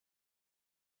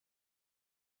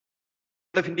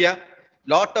of India.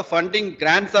 Lot of funding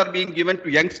grants are being given to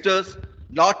youngsters.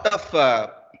 Lot of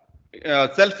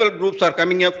self-help groups are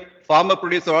coming up. Farmer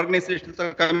producer organizations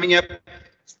are coming up.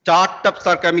 Startups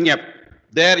are coming up.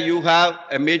 There you have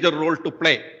a major role to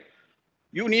play.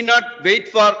 You need not wait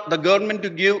for the government to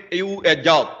give you a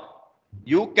job.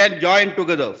 You can join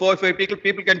together. 4 or 5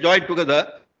 people can join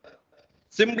together.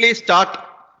 Simply start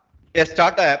a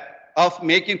startup of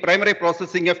making primary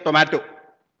processing of tomato.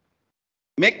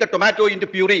 Make the tomato into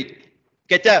puree,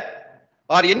 ketchup,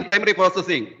 or in primary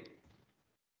processing.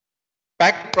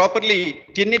 Pack it properly,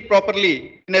 tin it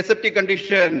properly in aseptic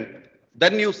condition.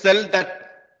 Then you sell that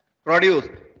produce.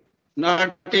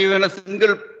 Not even a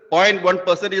single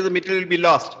 0.1% of the material will be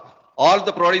lost. All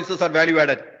the producers are value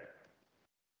added.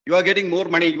 You are getting more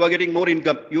money. You are getting more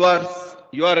income. You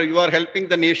are helping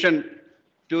the nation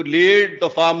to lead the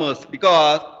farmers,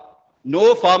 because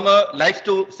no farmer likes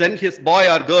to send his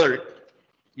boy or girl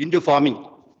into farming,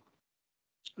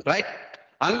 right?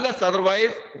 Unless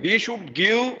otherwise, we should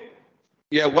give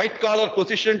a white collar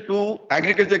position to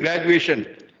agriculture graduation,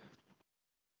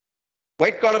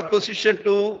 white collar position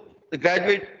to the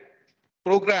graduate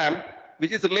program,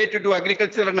 which is related to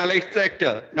agriculture and allied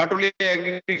sector, not only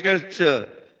agriculture,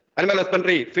 animal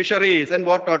husbandry, fisheries, and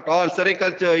whatnot, all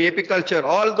sericulture, apiculture,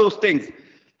 all those things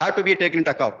have to be taken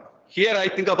into account. Here I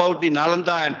think about the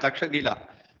Nalanda and Takshashila.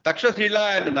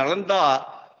 Takshashila and Nalanda,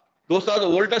 those are the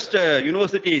oldest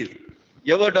universities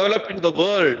ever developed in the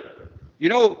world. You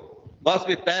know, was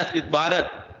with Bharat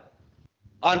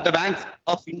on the banks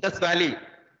of Indus Valley.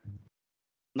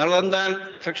 Nalanda and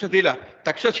Takshashila.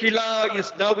 Takshashila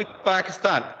is now with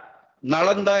Pakistan.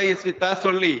 Nalanda is with us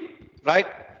only, right?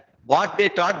 What they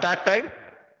taught that time?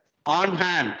 On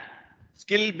hand,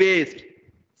 skill-based,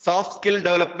 soft skill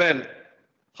development,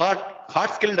 hard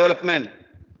skill development.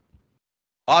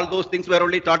 All those things were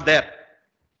only taught there.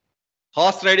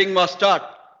 Horse riding was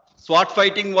taught. Sword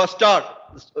fighting was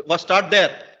taught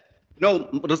there.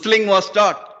 Wrestling was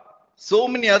taught. So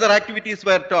many other activities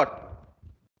were taught,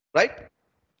 right?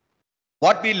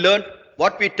 What we learned,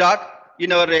 what we taught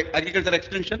in our agriculture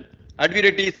extension, Advi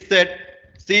Reddy said,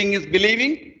 seeing is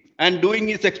believing and doing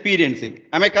is experiencing.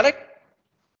 Am I correct?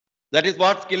 That is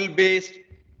what skill-based,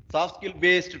 soft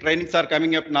skill-based trainings are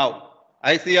coming up now.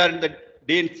 ICR in the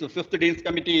Dean's, 5th Dean's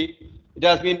Committee, it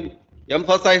has been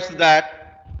emphasized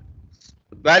that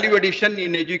value addition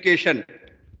in education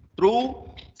through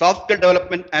soft skill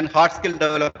development and hard skill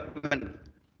development,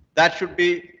 that should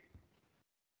be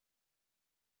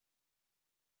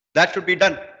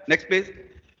done. Next please.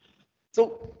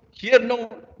 So here now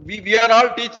we are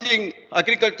all teaching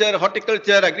agriculture,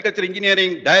 horticulture, agriculture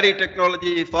engineering, dairy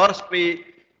technology, forestry,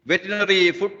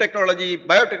 veterinary, food technology,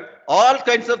 biotech, all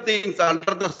kinds of things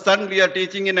under the sun we are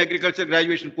teaching in agriculture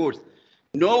graduation course.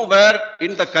 Nowhere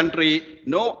in the country,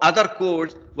 no other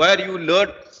course where you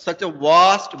learn such a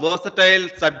vast, versatile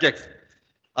subjects.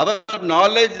 Our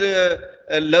knowledge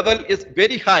level is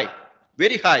very high,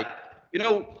 very high.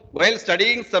 While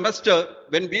studying semester,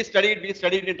 when we studied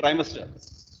in trimester.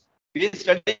 We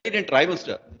studied in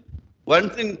trimester.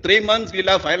 Once in 3 months, we'll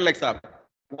have final exam.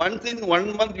 Once in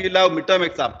 1 month, we'll have midterm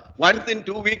exam. Once in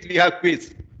 2 weeks, we have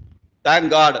quiz. Thank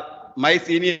God, my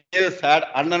seniors had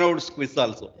unannounced quiz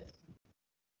also.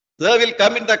 Sir will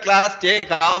come in the class, take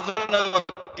half an hour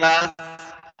class,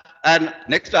 and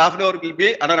next half an hour will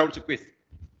be unannounced quiz.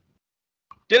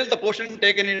 Till the portion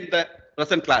taken in the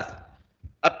present class,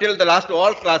 up till the last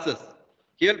all classes,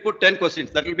 he will put 10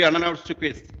 questions. That will be unannounced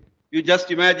quiz. You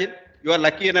just imagine, you are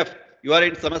lucky enough, you are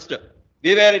in semester.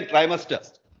 We were in trimester,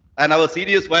 and our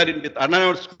seniors were in with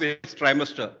unannounced quiz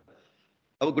trimester.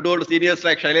 Our good old seniors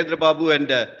like Shailendra Babu and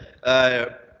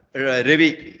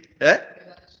Ravi.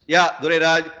 Yeah, Durai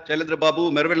Raj, Shailendra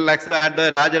Babu, Mervyn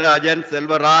Alexander, Rajarajan,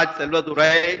 Selva Raj, Selva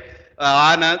Durai,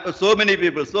 Anand, so many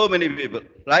people,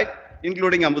 right?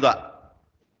 Including Amuda.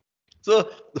 So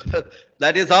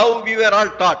that is how we were all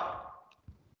taught.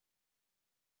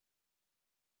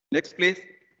 Next, please.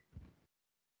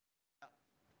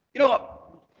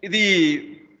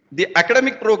 The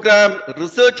academic program,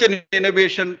 research and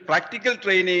innovation, practical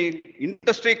training,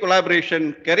 industry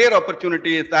collaboration, career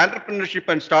opportunities, entrepreneurship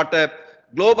and startup,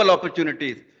 global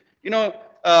opportunities.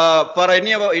 For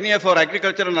any of our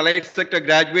agriculture and allied sector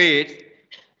graduates,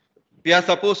 we are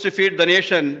supposed to feed the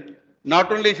nation.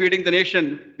 Not only feeding the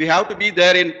nation, we have to be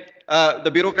there in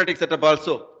the bureaucratic setup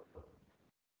also.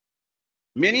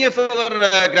 Many of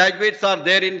our graduates are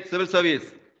there in civil service.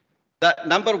 The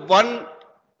number one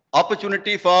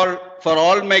opportunity for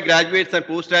all my graduates and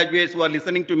postgraduates who are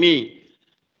listening to me,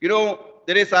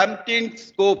 there is umpteen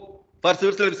scope for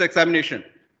civil service examination.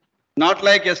 Not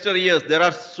like yesteryears. There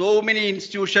are so many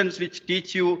institutions which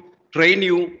teach you, train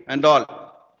you, and all.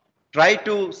 Try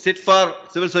to sit for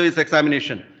civil service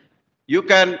examination. You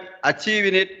can achieve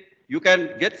in it. You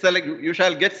can get selected. You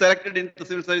shall get selected in the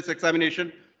civil service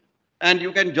examination, and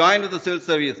you can join with the civil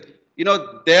service. You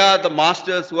know, they are the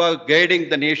masters who are guiding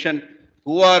the nation,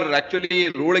 who are actually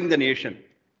ruling the nation.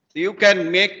 So you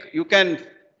can take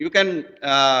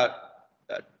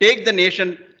the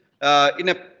nation in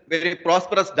a very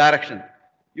prosperous direction.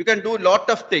 You can do a lot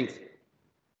of things.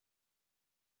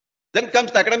 Then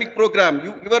comes the academic program.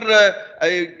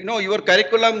 Your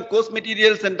curriculum, course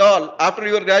materials, and all. After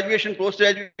your graduation, post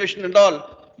graduation, and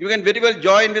all, you can very well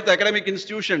join with academic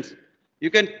institutions. You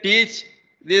can teach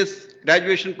this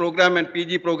graduation program and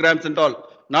PG programs and all.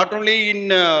 Not only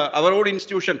in our own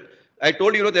institution. I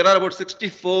told you, there are about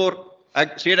 64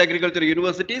 state agriculture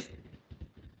universities.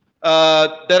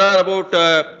 There are about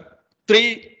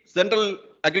 3 central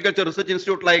agriculture research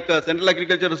institute like Central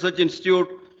Agriculture Research Institute,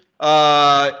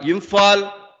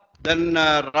 Imphal, then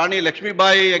Rani Lakshmi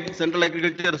Bai Central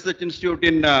Agriculture Research Institute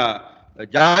in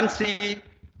Jhansi,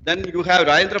 then you have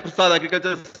Rajendra Prasad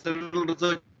Agriculture Central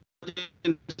Research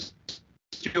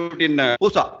Institute in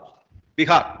Pusa,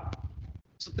 Bihar.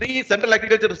 So 3 central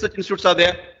agriculture research institutes are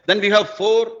there. Then we have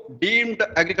 4 deemed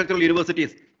agricultural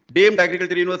universities. Deemed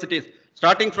agricultural universities,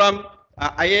 starting from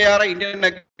IARI, Indian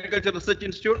Agriculture Research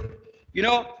Institute. You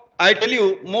know, I tell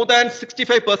you, more than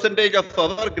 65% of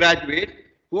our graduates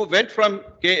who went from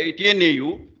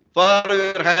TNAU for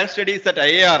higher studies at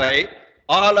IARI,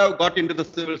 all have got into the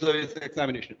civil service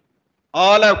examination.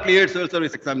 All have cleared civil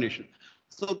service examination.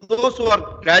 So those who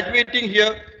are graduating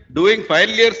here, doing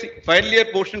final year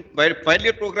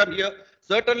program here,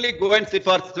 certainly go and sit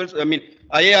for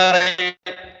IARI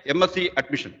MSc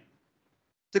admission.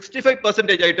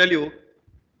 65%, I tell you,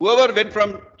 whoever went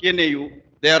from TNAU,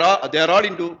 they are all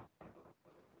into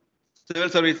civil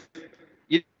service.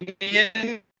 In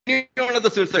any one of the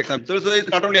civil service exams. Civil service is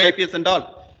not only IPS and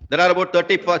all. There are about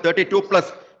 32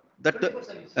 plus.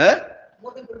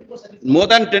 More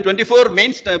than 24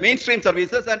 mainstream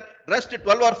services, and rest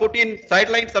 12 or 14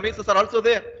 sideline services are also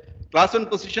there. Class 1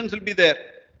 positions will be there.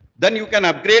 Then you can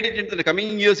upgrade it into the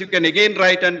coming years. You can again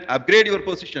write and upgrade your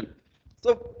position.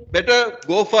 So better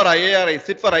go for IARI,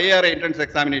 sit for IARI entrance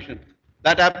examination.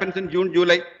 That happens in June,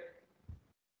 July.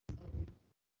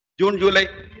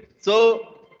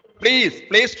 So please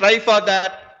try for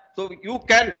that. So you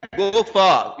can go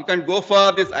for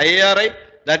this IARI.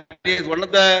 That is one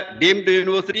of the deemed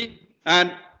university,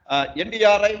 and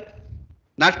NDRI,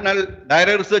 National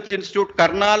Dairy Research Institute,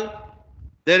 Karnal.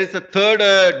 There is a third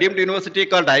deemed university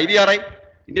called IVRI,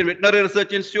 Indian Veterinary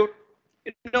Research Institute.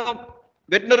 You know,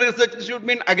 veterinary research institute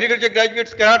means agriculture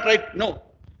graduates cannot write. No,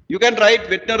 you can write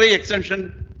veterinary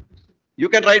extension. You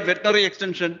can write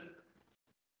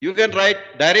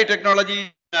dairy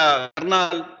technology,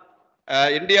 Karnal,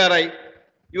 NDRI.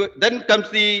 Then comes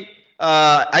the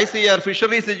ICR,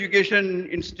 Fisheries Education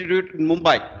Institute in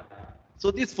Mumbai.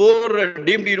 So these 4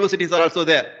 deemed universities are also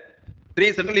there.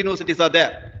 3 central universities are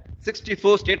there.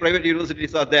 64 state private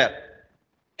universities are there.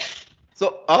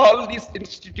 So all these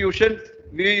institutions,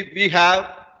 we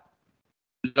have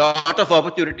lot of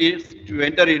opportunities to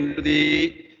enter into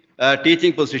the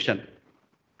teaching position.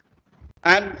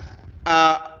 And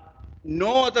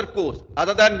no other course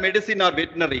other than medicine or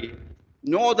veterinary,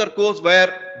 no other course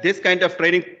where this kind of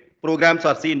training programs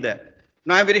are seen there.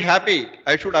 Now I'm very happy.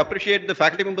 I should appreciate the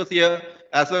faculty members here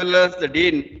as well as the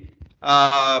Dean,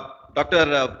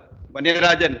 Dr.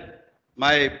 Vanirajan,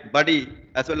 my buddy,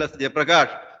 as well as Jayaprakash,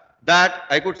 that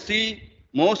I could see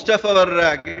most of our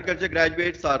agriculture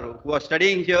graduates who are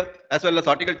studying here, as well as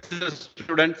horticulture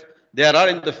students, they are all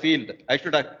in the field. I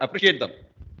should appreciate them.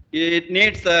 It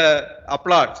needs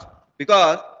applause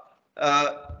because,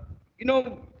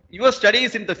 your study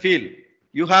is in the field.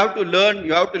 You have to learn,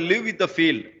 you have to live with the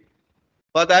field.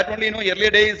 For that only, earlier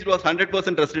days it was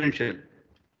 100% residential.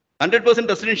 100%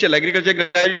 residential. Agriculture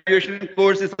graduation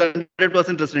course is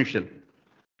 100% residential.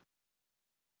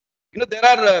 There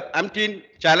are umpteen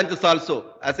challenges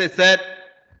also. As I said,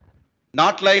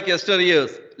 not like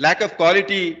yesteryears, lack of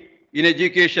quality in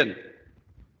education.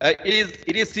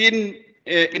 It is seen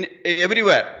in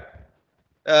everywhere.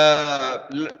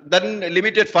 Then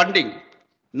limited funding.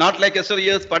 Not like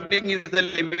yesteryears, funding is the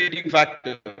limiting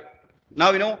factor.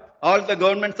 Now, all the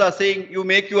governments are saying you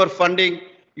make your funding,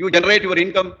 you generate your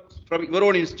income from your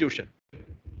own institution.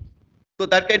 So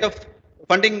that kind of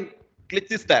funding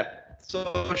glitch is there.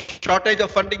 So shortage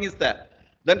of funding is there.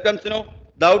 Then comes, the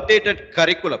outdated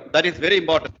curriculum. That is very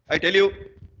important. I tell you,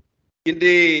 in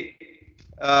the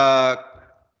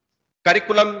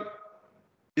curriculum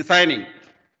designing,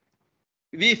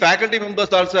 we faculty members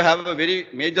also have a very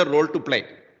major role to play,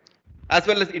 as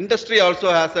well as industry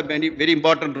also has a very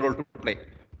important role to play.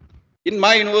 In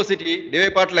my university,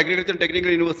 Devi Patil Agriculture and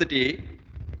Technical University,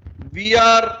 we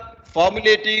are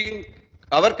formulating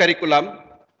our curriculum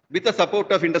with the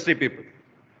support of industry people.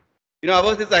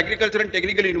 Ours is agriculture and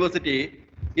technical university.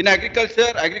 In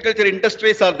agriculture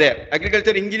industries are there.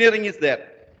 Agriculture engineering is there.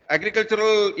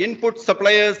 Agricultural input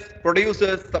suppliers,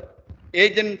 producers,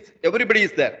 agents, everybody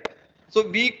is there. So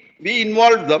we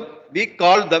involve them, we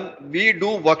call them, we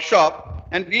do workshop,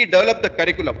 and we develop the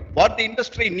curriculum. What the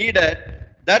industry needed,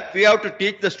 that we have to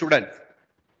teach the students.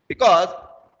 Because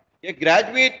a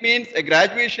graduate means a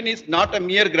graduation is not a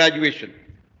mere graduation.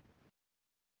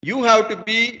 You have to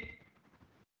be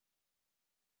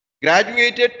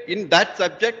graduated in that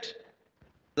subject.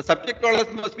 The subject knowledge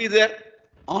must be there,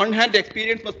 on-hand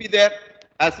experience must be there,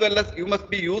 as well as you must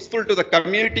be useful to the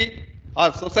community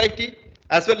or society,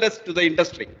 as well as to the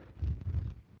industry.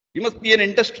 You must be an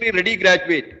industry-ready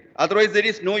graduate. Otherwise, there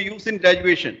is no use in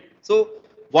graduation. So,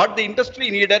 what the industry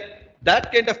needed,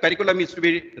 that kind of curriculum is to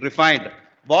be refined.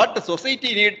 What the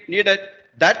society needed,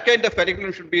 that kind of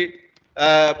curriculum should be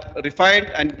refined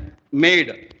and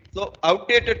made. So,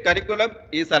 outdated curriculum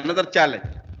is another challenge.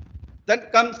 Then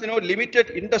comes, limited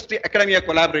industry-academia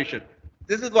collaboration.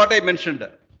 This is what I mentioned.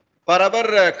 For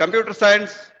our computer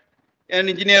science and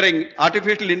engineering,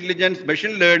 artificial intelligence,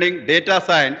 machine learning, data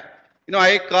science,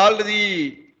 I called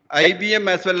the IBM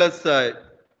as well as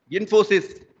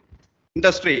Infosys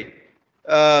industry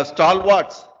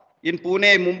stalwarts in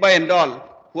Pune, Mumbai and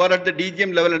all, who are at the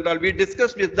DGM level and all. We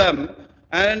discussed with them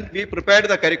and we prepared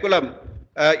the curriculum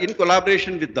in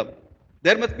collaboration with them.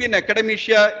 There must be an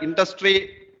academia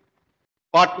industry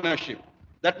partnership.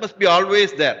 That must be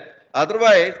always there.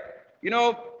 Otherwise,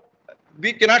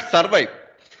 we cannot survive.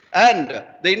 And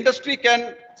the industry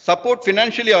can support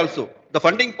financially also. The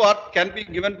funding part can be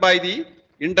given by the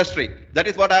industry. That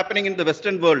is what happening in the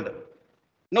Western world.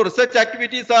 Research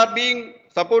activities are being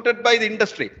supported by the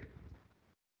industry.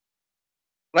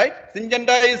 Right?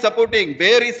 Syngenta is supporting,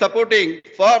 Bayer is supporting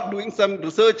for doing some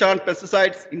research on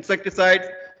pesticides, insecticides,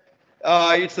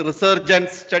 its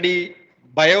resurgence study,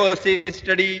 bioassay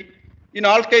study, in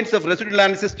all kinds of residual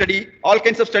analysis study, all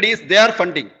kinds of studies they are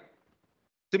funding.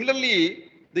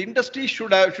 Similarly, the industry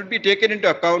should be taken into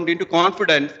account, into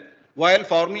confidence, while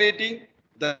formulating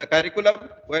the curriculum,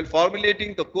 while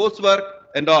formulating the coursework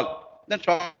and all. The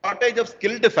shortage of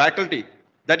skilled faculty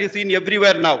that is seen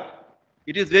everywhere now.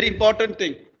 It is very important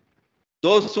thing.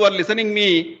 Those who are listening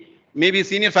me, maybe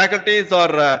senior faculties or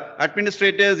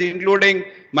administrators, including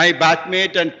my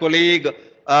batchmate and colleague,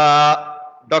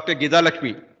 Dr. Gita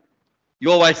Lakshmi,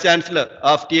 your Vice Chancellor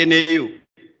of TNAU.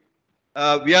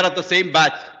 We are of the same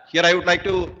batch. Here I would like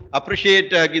to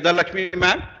appreciate Gita Lakshmi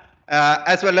ma'am,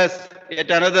 as well as yet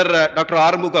another Dr.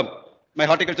 Arumugam, my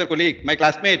horticulture colleague, my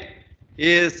classmate,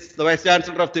 is the Vice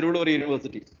Chancellor of Tiruvallur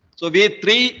University. So we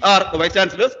three are the Vice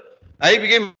Chancellors. I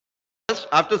became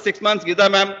after 6 months, Gita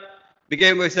ma'am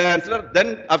became Vice Chancellor.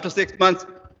 Then after 6 months,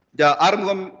 the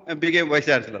Arumugam became Vice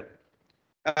Chancellor.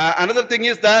 Another thing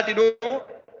is that,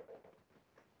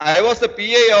 I was the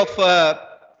PA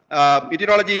of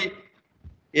meteorology,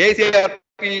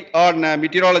 AICRP on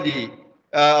meteorology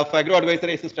of Agro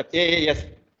Advisory System, AAS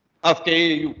of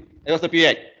KAU. I was the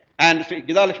PI. And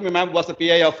Gita Lakshmi ma'am was the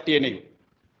PI of TNAU.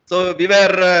 So we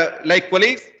were like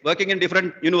colleagues working in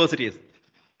different universities.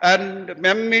 And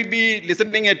ma'am may be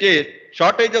listening at a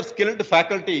shortage of skilled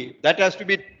faculty that has to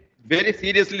be very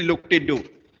seriously looked into.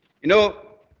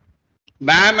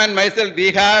 Ma'am and myself,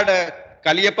 we had a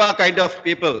Kaliyappa kind of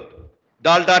people,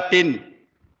 Dalda tin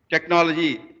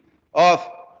technology of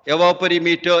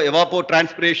evaporimeter,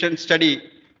 evapotranspiration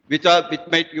study, which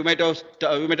you might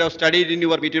have studied in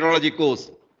your meteorology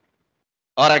course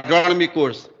or agronomy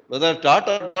course. Whether taught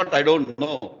or not, I don't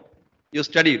know. You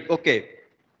studied, okay.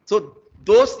 So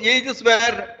those ages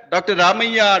where Dr.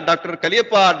 Ramaya, Dr.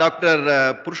 Kaliyappa,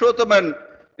 Dr. Purushothaman,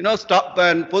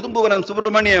 and Podumbuvaram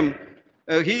Subramaniam,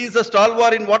 he is a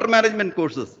stalwart in water management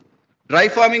courses, dry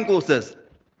farming courses,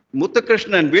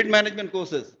 Muthakrishnan, weed management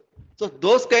courses. So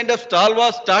those kind of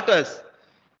stalwart starters,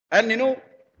 and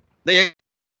the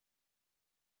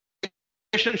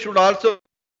education should also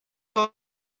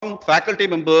faculty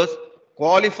members,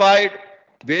 qualified,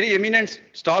 very eminent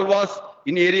stalwarts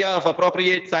in area of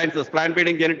appropriate sciences, plant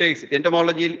breeding, genetics,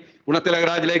 entomology,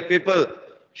 Unatilagraj like people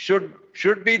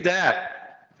should be there.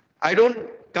 I don't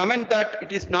comment that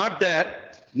it is not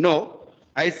there. No,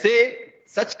 I say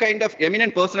such kind of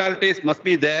eminent personalities must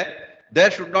be there. There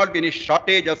should not be any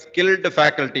shortage of skilled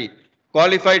faculty,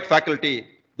 qualified faculty,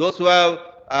 those who have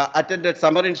attended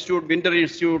summer institute, winter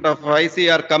institute of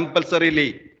ICR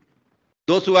compulsorily.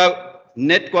 Those who have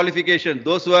net qualification,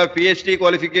 those who have PhD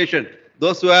qualification,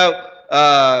 those who have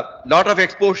lot of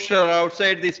exposure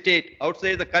outside the state,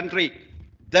 outside the country,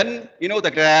 then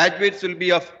the graduates will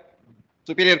be of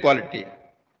superior quality.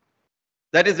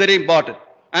 That is very important.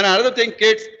 And another thing,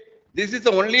 kids, this is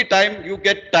the only time you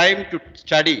get time to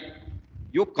study.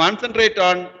 You concentrate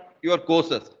on your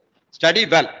courses. Study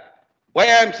well. Why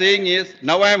I am saying is,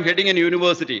 now I am heading in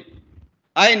university.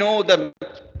 I know the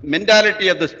mentality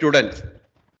of the students.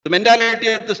 The mentality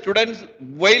of the students,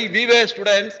 while we were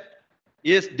students,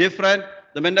 is different.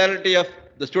 The mentality of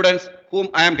the students whom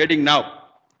I am getting now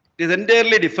is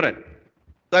entirely different.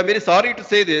 So I'm very sorry to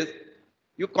say this.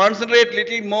 You concentrate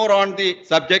little more on the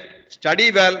subject,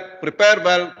 study well, prepare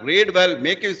well, read well,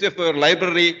 make use of your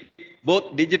library,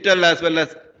 both digital as well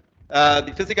as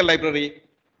the physical library.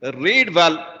 Read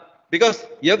well, because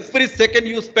every second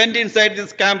you spend inside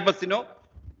this campus,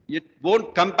 it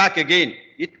won't come back again.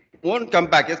 It won't come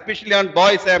back, especially on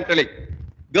boys, I am telling.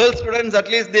 Girl students, at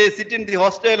least they sit in the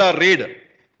hostel or read.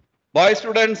 Boy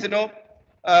students,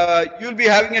 you'll be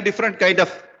having a different kind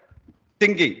of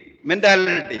thinking,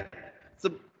 mentality.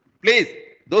 So please,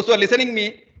 those who are listening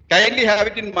me, kindly have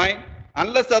it in mind.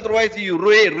 Unless otherwise you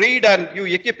read and you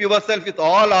equip yourself with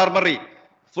all armory,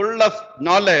 full of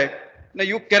knowledge,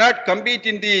 you cannot compete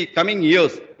in the coming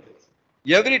years.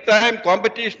 Every time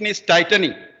competition is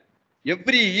tightening.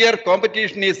 Every year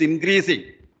competition is increasing.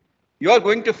 You are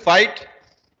going to fight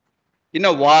in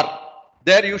a war.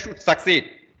 There you should succeed.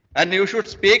 And you should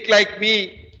speak like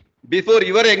me before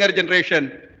your younger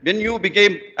generation when you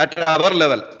became at our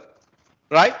level.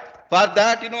 Right? For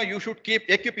that, you should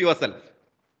equip yourself.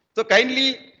 So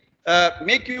kindly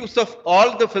make use of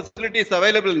all the facilities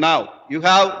available now. You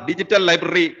have digital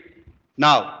library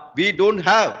now. We don't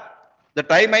have. The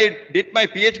time I did my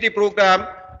PhD program,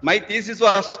 my thesis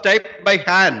was typed by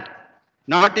hand,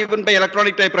 not even by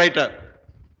electronic typewriter.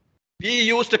 We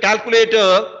used a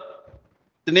calculator,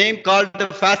 the name called the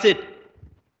facet.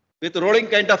 With rolling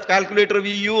kind of calculator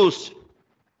we used.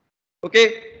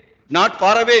 Okay? Not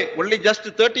far away, only just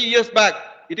 30 years back.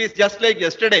 It is just like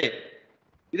yesterday.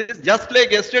 It is just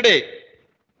like yesterday.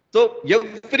 So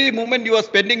every moment you are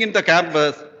spending in the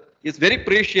campus is very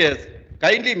precious.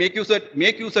 Kindly make use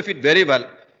of it very well.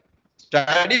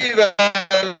 Study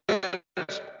well.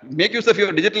 Make use of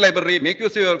your digital library. Make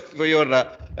use of your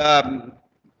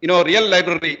real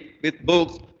library with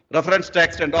books, reference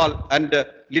text and all, and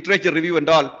literature review and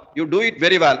all. You do it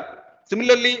very well.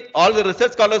 Similarly, all the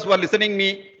research scholars who are listening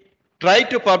me, try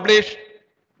to publish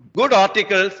good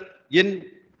articles in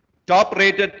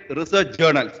top-rated research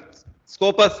journals.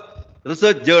 Scopus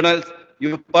research journals,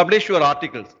 you publish your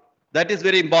articles. That is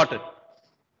very important.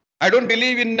 I don't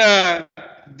believe in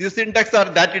this index or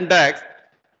that index,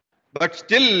 but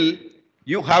still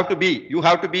you have to be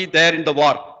there in the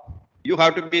war. You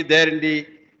have to be there in the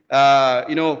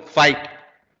fight.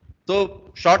 So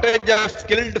shortage of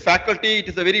skilled faculty, it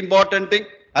is a very important thing,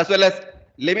 as well as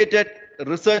limited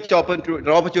research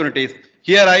opportunities.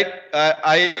 Here I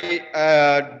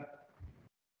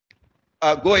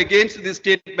go against this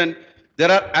statement.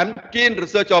 There are umpteen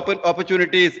research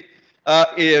opportunities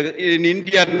in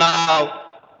India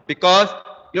now, because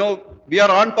we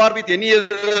are on par with any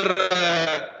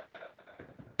other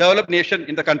developed nation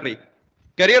in the country.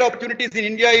 Career opportunities in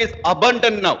India is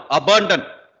abundant now, abundant.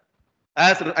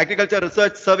 As Agriculture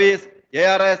Research Service,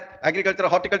 ARS, Agriculture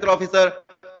Horticulture Officer,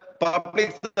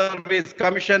 Public Service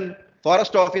Commission,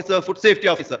 Forest Officer, Food Safety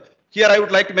Officer. Here I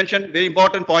would like to mention very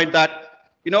important point that,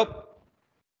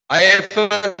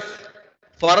 IFS,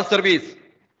 Forest Service.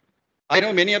 I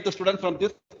know many of the students from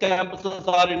this campuses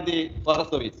are in the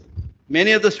Forest Service.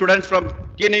 Many of the students from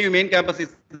TNAU main campus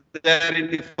is there in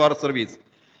the Forest Service.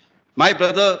 My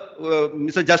brother,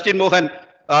 Mr. Justin Mohan,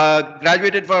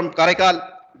 graduated from Karaikal,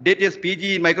 did his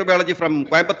PG in microbiology from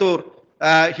Coimbatore.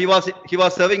 He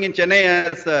was serving in Chennai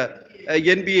as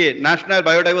NBA, National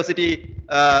Biodiversity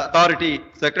Authority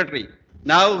Secretary.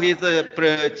 Now he is the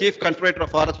Chief Conservator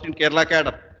of Forest in Kerala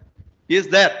Cadam. He is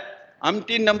there.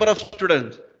 Umpteen number of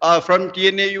students from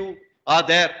TNAU are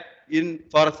there in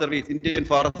Forest Service, Indian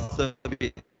Forest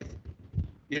Service.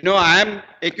 I am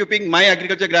equipping my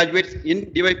agriculture graduates in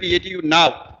DYP ATU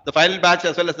now, the final batch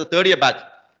as well as the third year batch.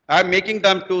 I am making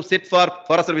them to sit for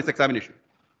Forest Service examination.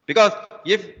 Because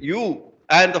if you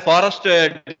and the forest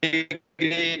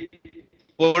degree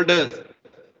holders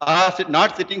are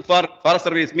not sitting for Forest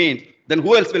Service means, then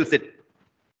who else will sit?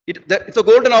 It's a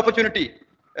golden opportunity.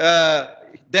 Sky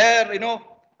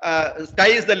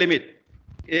is the limit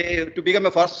to become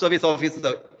a Forest Service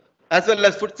officer, as well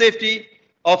as food safety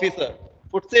officer.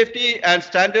 Food Safety and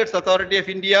Standards Authority of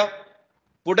India,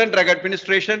 Food and Drug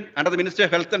Administration under the Ministry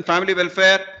of Health and Family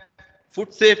Welfare,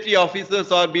 food safety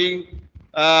officers are being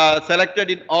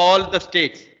selected in all the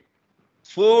states.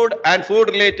 Food and food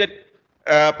related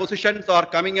positions are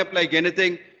coming up like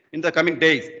anything in the coming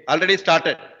days. Already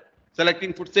started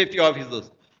selecting food safety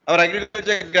officers. Our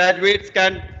agriculture graduates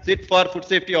can sit for food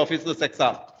safety officers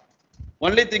exam.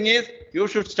 Only thing is you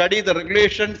should study the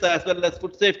regulations as well as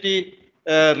food safety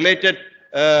related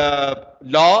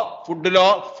law,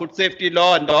 food safety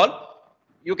law and all.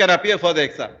 You can appear for the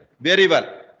exam very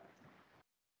well.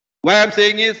 What I'm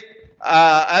saying is,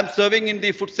 I'm serving in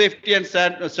the Food Safety and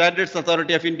Standards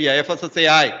Authority of India,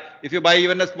 FSSAI. If you buy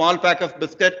even a small pack of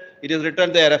biscuit, it is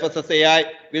written there, FSSAI,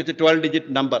 with a 12-digit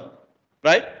number,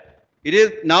 right? It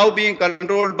is now being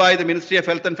controlled by the Ministry of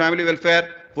Health and Family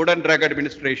Welfare, Food and Drug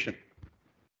Administration.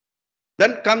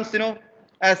 Then comes,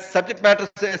 as subject matter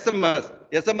SMS,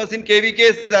 SMS in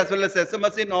KVKs as well as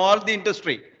SMS in all the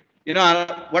industry.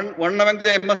 One among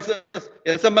the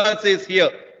SMS is here.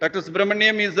 Dr.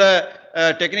 Subramaniam is a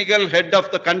technical head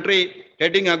of the country,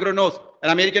 heading Agrl, an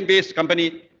American-based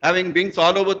company, having wings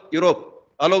all over Europe,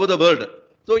 all over the world.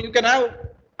 So you can have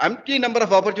empty number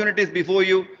of opportunities before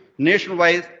you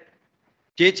nationwide,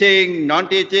 teaching,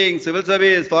 non-teaching, civil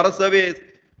service, forest service,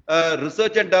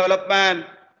 research and development,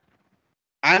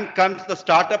 and comes the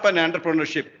startup and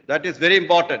entrepreneurship. That is very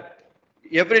important.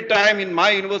 Every time in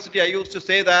my university, I used to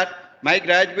say that my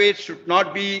graduates should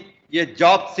not be a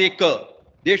job seeker.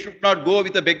 They should not go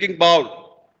with a begging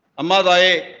bowl. Amma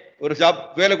daye, or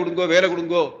job, vela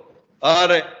kudungo,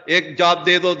 or ek job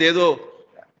de do.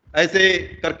 I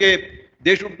say, karke,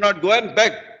 they should not go and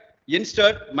beg.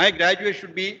 Instead, my graduate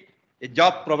should be a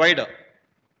job provider.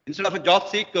 Instead of a job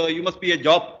seeker, you must be a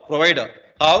job provider.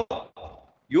 How?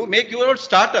 You make your own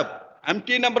startup.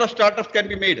 Empty number of startups can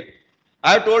be made.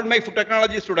 I have told my food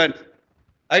technology students,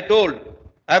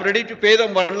 I'm ready to pay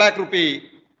them 1 lakh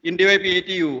rupee in DYP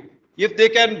ATU if they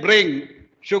can bring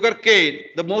sugarcane,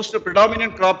 the most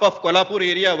predominant crop of Kolhapur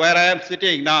area where I am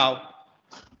sitting now,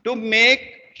 to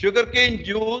make sugarcane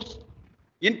juice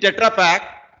in Tetra Pak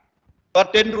for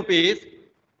 10 rupees,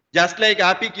 just like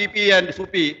Happy Kipi and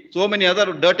Fupi, so many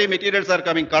other dirty materials are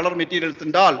coming, color materials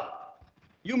and all.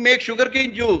 You make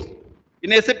sugarcane juice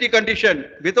in aseptic condition,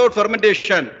 without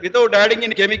fermentation, without adding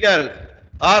in chemicals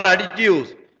or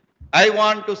additives. I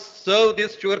want to serve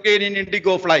this sugarcane in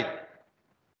indigo flight.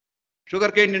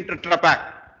 Sugarcane in Tetra Pak.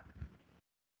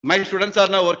 My students are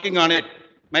now working on it.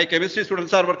 My chemistry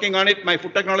students are working on it. My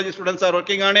food technology students are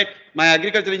working on it. My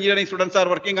agricultural engineering students are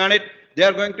working on it. They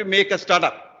are going to make a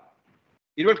startup.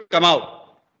 It will come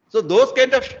out. So those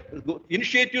kind of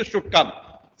initiatives should come.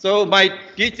 So my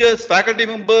teachers, faculty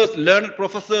members, learned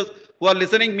professors who are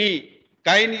listening me,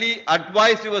 kindly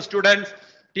advise your students,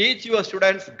 teach your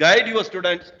students, guide your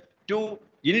students to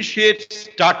initiate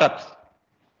startups.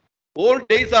 Old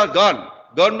days are gone.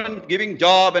 Government giving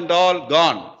job and all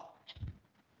gone.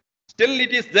 Still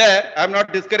it is there. I'm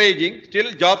not discouraging.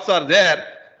 Still jobs are there.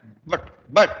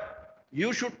 But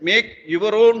you should make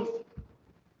your own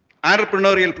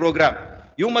entrepreneurial program.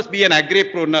 You must be an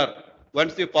agripreneur.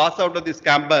 Once you pass out of this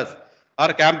campus or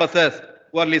campuses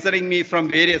who are listening me from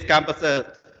various campuses,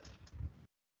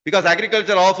 because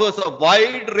agriculture offers a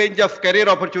wide range of career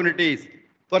opportunities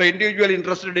for individuals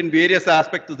interested in various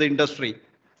aspects of the industry.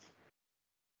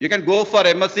 You can go for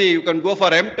MSc, you can go for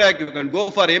MTech, you can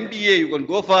go for MBA, you can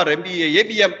go for MBA,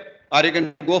 ABM, or you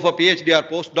can go for PhD or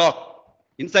postdoc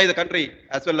inside the country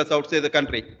as well as outside the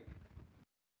country.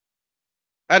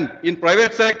 And in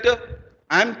private sector,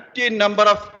 empty number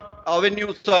of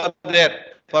avenues are there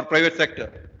for private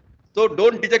sector. So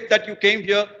don't deject that you came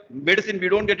here, medicine, we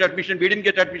don't get admission, we didn't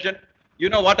get admission. You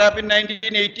know what happened in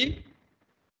 1980?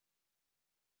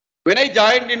 When I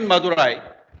joined in Madurai,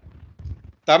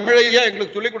 தமிழையா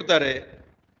எங்களுக்கு சொல்லிக் கொடுத்தாரு,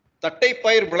 தட்டை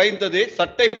பயிர் விளைந்தது,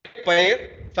 சட்டை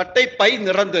by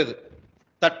நிறந்தது,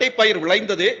 தட்டை பயிர்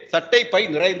விளைந்தது, சட்டை பை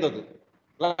நிறைந்தது.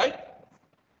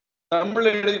 தமிழ்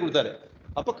எழுதி கொடுத்தாரு.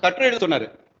 அப்ப கட்டுரை எழுத சொன்னாரு.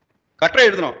 கட்டுரை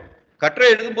எழுதணும். கட்டுரை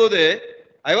எழுதும்போது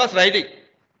ஐ வாஸ் ரைட்டிங்.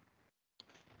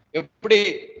 எப்படி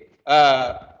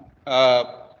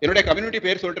என்னுடைய கம்யூனிட்டி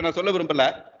பேர் சொல்லிட்டு நான் சொல்ல விரும்பல.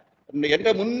 என்ற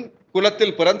முன்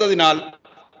குலத்தில் பிறந்ததினால்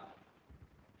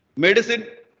மெடிசின்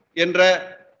என்ற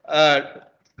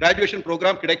கிராஜுவேஷன்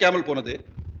ப்ரோக்ராம் கிடைக்காமல் போனது.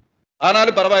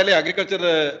 ஆனாலும் பரவாயில்லை, அக்ரிகல்ச்சர்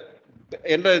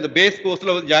என்ற இந்த பேஸ்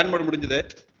கோர்ஸ்ல ஜாயின் பண்ண முடிஞ்சது.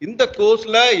 இந்த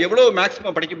கோர்ஸ்ல எவ்வளவு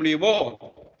மேக்ஸிமம் படிக்க முடியுமோ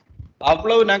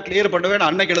அவ்வளவு நான் கிளியர் பண்ணுவேன்.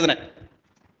 அன்னைக்கு எழுதினேன்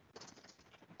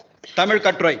தமிழ்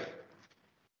கட்டுரை.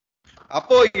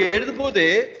 அப்போ எழுதும்போது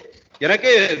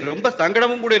எனக்கு ரொம்ப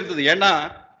சங்கடமும் கூட இருந்தது. ஏன்னா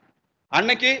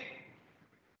அன்னைக்கு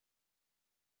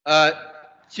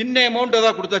சின்ன அமௌண்ட்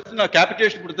ஏதாவது கொடுத்தாச்சுன்னா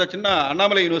கேபிட்டேஷன் கொடுத்தாச்சுன்னா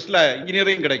அண்ணாமலை யூனிவர்சிட்டியில்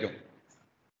இன்ஜினியரிங் கிடைக்கும்.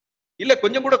 இல்லை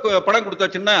கொஞ்சம் கூட பணம்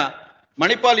கொடுத்தாச்சுன்னா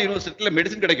மணிப்பால் யூனிவர்சிட்டியில்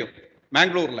மெடிசன் கிடைக்கும்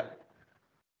மேங்களூர்ல.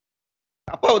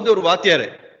 அப்பா வந்து ஒரு வாத்தியாரு,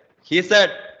 he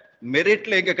said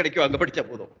மெரிட்ல எங்க கிடைக்கும் அங்க படிச்சா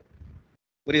போதும்.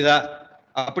 புரியுதா?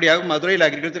 அப்படியாக மதுரையில்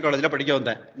அக்ரிகல்ச்சர் காலேஜில் படிக்க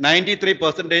வந்தேன்.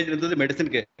 93% இருந்தது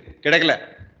மெடிசனுக்கு, கிடைக்கல.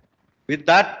 With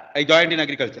that I join in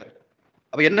agriculture.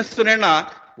 அப்ப என்ன சொன்னேன்னா,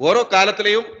 ஓரோ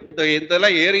காலத்திலையும்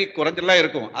இதெல்லாம் ஏறி குறைஞ்செல்லாம்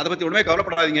இருக்கும். அதை பத்தி ஒண்ணுமே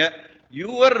கவலைப்படாதீங்க.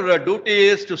 Your duty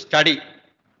is to study.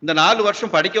 இந்த 4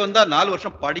 வருஷம் படிக்க வந்தா 4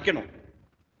 வருஷம் படிக்கணும்.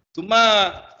 சும்மா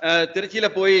திருச்சியில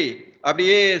போய்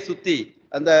அப்படியே சுத்தி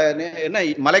அந்த என்ன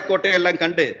மலைக்கோட்டை எல்லாம்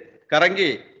கண்டு கறங்கி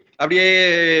அப்படியே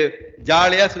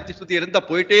ஜாலியா சுத்தி சுத்தி இருந்தா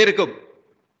போயிட்டே இருக்கும்.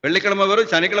 வெள்ளிக்கிழமை வரும்,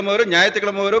 சனிக்கிழமை வரும்,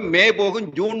 ஞாயிற்றுக்கிழமை வரும், மே போகும்,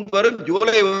 ஜூன் வரும்,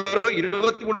 ஜூலை வரும்,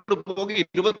 23 போகும்,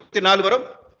 24 வரும்,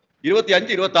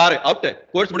 25, 26 அவுட்,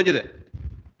 கோர்ஸ் முடிஞ்சது.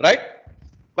 ரைட்?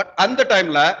 பட் அந்த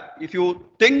டைம்ல if you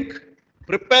think,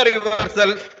 prepare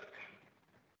yourself,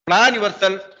 plan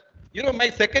yourself. You know, my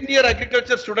second year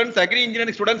agriculture students, agri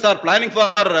engineering students are planning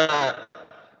for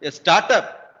a startup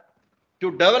to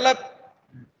develop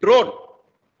drone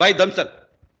by themselves.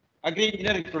 Agri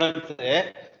engineering students,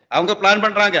 அவங்க plan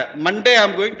பண்றாங்க. Monday I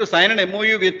am going to sign an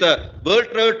MOU with world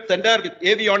trade centre with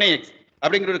avionics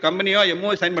அப்படிங்கிற ஒரு கம்பெனியோ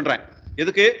MOU sign பண்றேன்.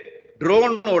 இதுக்கு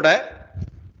ட்ரோனோட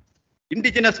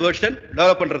indigenous version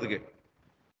develop பண்றதுக்கு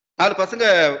 4 பசங்க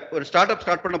ஒரு start up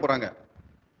start பண்ண போறாங்க.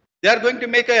 They are going to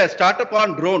make a startup on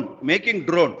drone, making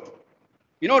drone.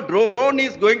 You know, drone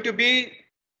is going to be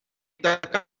the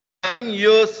coming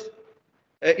years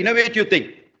innovative thing.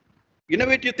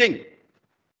 Innovative thing.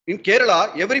 In Kerala,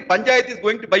 every panchayat is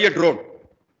going to buy a drone.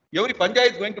 Every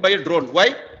panchayat is going to buy a drone. Why?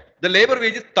 The labor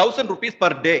wage is 1,000 rupees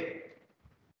per day.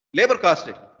 Labor cost.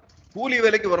 கூலி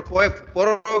வேலைக்கு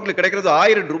போறவங்களுக்கு கிடைக்கிறது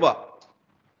 1000 ரூபாய்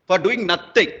for doing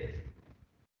nothing.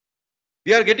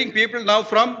 We are getting people now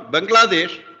from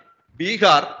Bangladesh,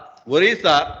 Bihar,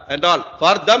 Orissa and all.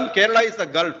 For them, Kerala is a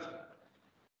Gulf.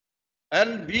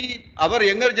 And our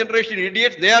younger generation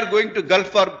idiots, they are going to Gulf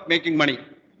for making money.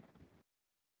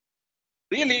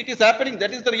 Really, it is happening.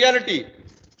 That is the reality.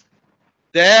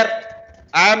 There,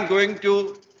 I am going to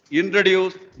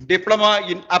introduce diploma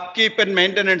in upkeep and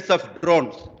maintenance of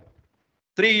drones.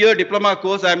 3-year diploma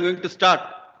course I am going to start.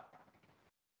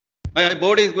 My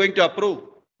board is going to approve.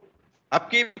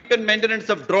 Upkeep and maintenance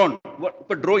of drone.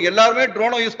 இப்போ drone எல்லாருமே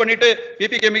ட்ரோனை use பண்ணிட்டு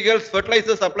BP chemicals,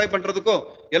 fertilisers apply பண்றதுக்கும்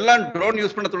எல்லாம் drone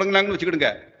use பண்ண தொடங்கினாங்கன்னு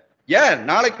வச்சுக்கிடுங்க. ஏன்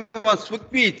நாளைக்கு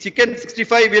Swiggy chicken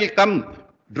 65 will come.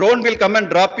 Drone will come and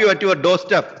drop you at your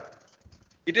doorstep.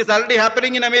 It is already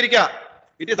happening in America.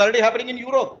 It is already happening in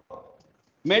Europe.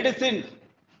 Medicines,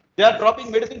 they are dropping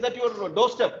medicines at your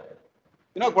doorstep.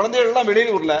 You know, குழந்தைகள் எல்லாம்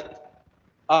வெளியூர்ல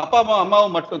அப்பா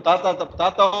அம்மாவும் மட்டும்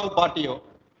தாத்தாவும் பாட்டியும்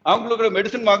அவங்களுக்கு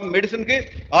மெடிசனுக்கு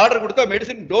order கொடுத்தா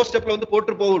மெடிசன் டோர் ஸ்டெப்ல வந்து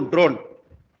போட்டு போகும் ட்ரோன்.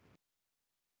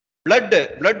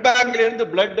 பிளட் பேங்க்ல இருந்து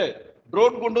பிளட்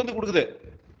ட்ரோன் கொண்டு வந்து கொடுக்குது.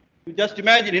 Just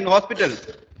imagine in hospitals,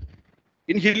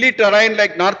 in hilly terrain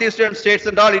like northeastern states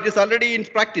and all, it is already in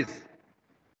practice.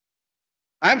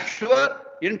 I am sure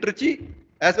in Trichy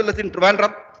as well as in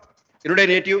Trivandrum, என்னுடைய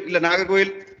native இல்ல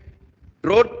Nagercoil,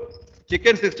 drone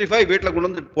chicken 65 வீட்ல கொண்டு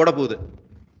வந்து போட போகுது.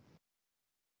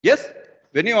 Yes,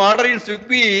 when you order in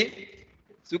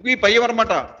Swiggy பையன் வர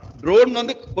மாட்டான், ட்ரோன்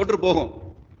வந்து போட்டு போகும்.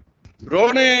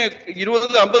 ட்ரோனு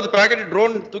 20-50 பேக்கெட்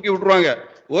ட்ரோன் தூக்கி விட்டுருவாங்க.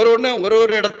 ஒரு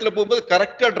இடத்துல போகும்போது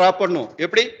கரெக்டா டிராப் பண்ணும்.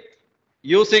 எப்படி?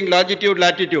 Using longitude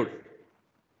latitude.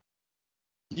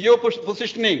 Jio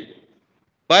positioning.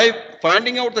 By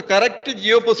finding out the correct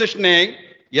Jio positioning,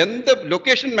 எந்த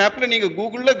லொகேஷன் மேப்ல நீங்க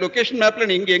கூகுள்ல லொகேஷன் மேப்ல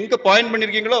நீங்க எங்க பாயிண்ட்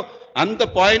பண்ணிருக்கீங்களோ அந்த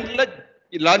பாயிண்ட்ல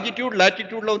லாங்கிடியூட்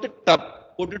லாட்டிடியூட்ல வந்து டப்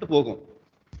போட்டுட்டு போகும்.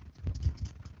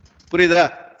 புரியுதா?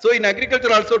 So in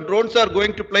agriculture also drones are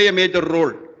going to play a major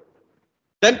role.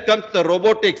 Then comes the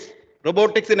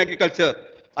robotics in agriculture,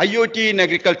 IoT in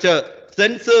agriculture,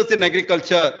 sensors in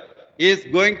agriculture is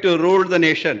going to rule the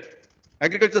nation.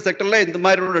 Agriculture sectorல இந்த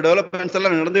மாதிரி developments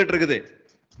எல்லாம் நடந்துட்டு இருக்குது.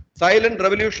 Silent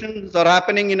revolutions are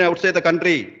happening in outside the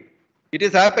country. It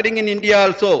is happening in India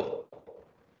also.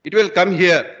 It will come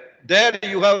here. There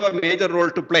you have a major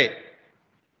role to play.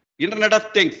 Internet of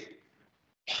Things,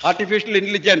 artificial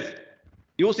intelligence,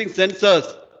 using sensors,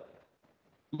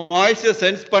 moisture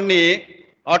sense பண்ணி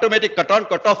automatic cut on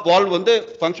cut off valve வந்து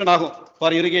function ஆகும் for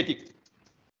irrigating.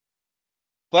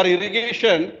 For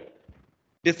irrigation,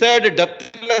 desired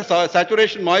depthல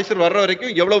saturation moisture வர்ற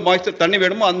வரைக்கும் எவ்வளவு moisture தண்ணி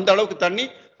வேணுமோ அந்த அளவுக்கு தண்ணி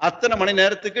அத்தனை மணி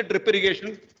நேரத்துக்கு drip irrigation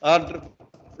or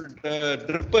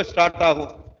drip start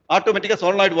ஆகும். ஆட்டோமேட்டிக்கா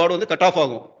solenoid valve வந்து cut off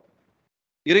ஆகும்.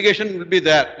 Irrigation will be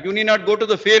there. You need not go to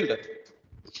the field.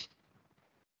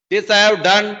 This I have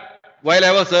done while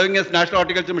I was serving as National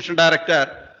Horticulture Mission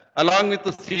Director, along with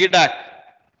the CDAC,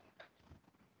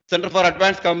 Center for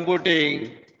Advanced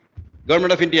Computing,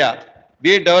 Government of India,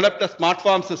 we developed a smart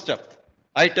farm system.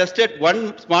 I tested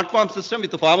one smart farm system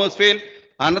with the farmers field,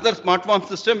 another smart farm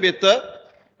system with the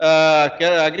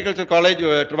Agriculture College,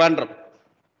 Trivandrum.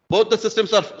 Both the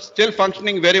systems are still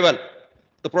functioning very well.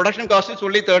 The production cost is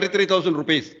only 33,000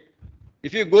 rupees.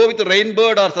 If you go with the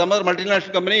Rainbird or some other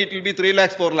multinational company, it will be 3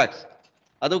 lakhs, 4 lakhs.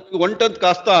 That's 1/10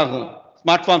 cost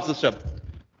smart farm system.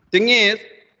 Thing is,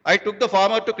 I took the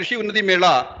farmer to Krishi Unnati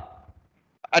Mela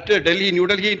at Delhi, New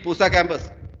Delhi, in Pusa campus,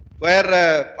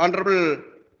 where Honorable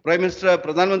Prime Minister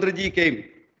Pradhan Mantri ji came.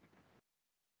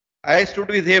 I stood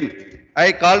with him.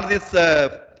 I called this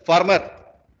farmer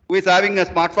who is having a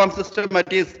smart farm system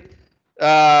at his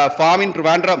farm in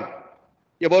Trivandrum,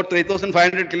 about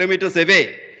 3,500 kilometers away.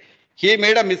 He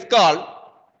made a missed call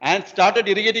and started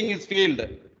irrigating his field.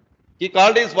 He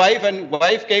called his wife, and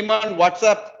wife came on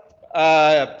WhatsApp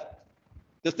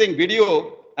this thing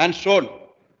video and shown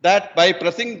that by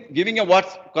giving a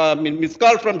missed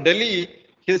call from Delhi,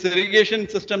 his irrigation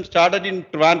system started in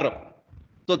Trivandrum.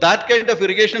 So that kind of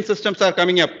irrigation systems are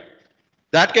coming up.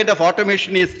 That kind of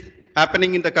automation is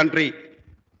happening in the country.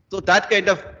 So that kind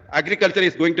of agriculture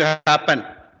is going to happen.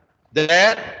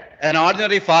 There, an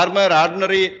ordinary farmer,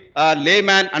 ordinary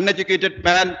layman, uneducated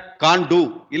man can't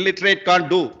do, illiterate can't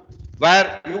do,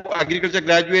 where you agriculture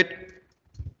graduate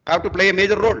have to play a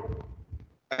major role.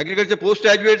 Agriculture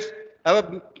postgraduates have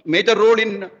a major role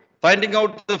in finding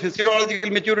out the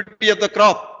physiological maturity of the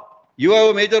crop. You have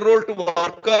a major role to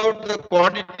work out the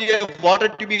quantity of water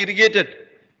to be irrigated.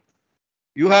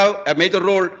 You have a major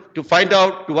role to find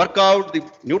out, to work out the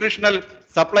nutritional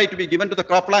supply to be given to the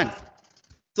crop plants.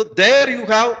 So there you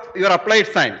have your applied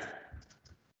science.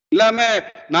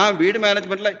 Now weed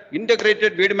management,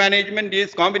 integrated weed management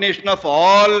is combination of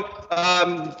all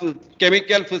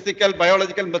chemical, physical,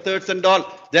 biological methods and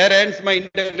all. There ends my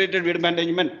integrated weed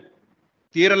management.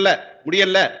 Thiralla,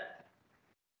 mudiyalla.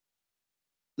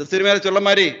 The cinema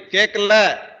Cholamari,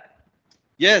 Kekalla.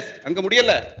 Yes, Anga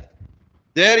mudiyalla.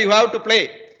 There you have to play.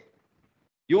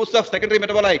 Use of secondary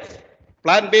metabolites,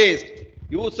 plant-based,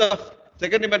 use of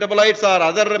secondary metabolites or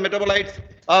other metabolites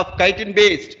of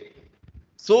chitin-based.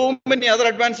 So many other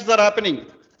advances are happening.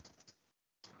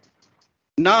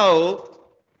 Now,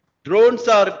 drones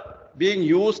are being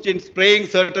used in spraying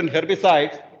certain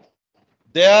herbicides.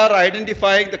 They are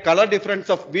identifying the color difference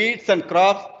of weeds and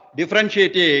crops,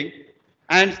 differentiating,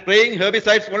 and spraying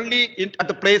herbicides only at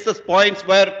the places, points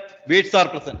where weeds are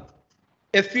present.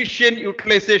 Efficient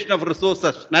utilization of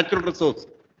resources, natural resources.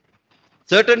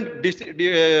 Certain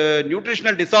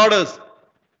nutritional disorders,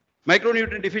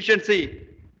 micronutrient deficiency,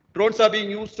 drones are being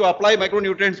used to apply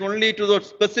micronutrients only to the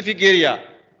specific area.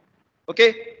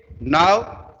 Okay,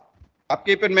 now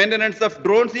upkeep and maintenance of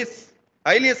drones is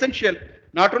highly essential.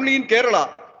 Not only in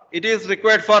Kerala, it is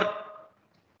required for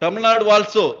Tamil Nadu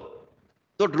also.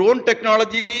 So drone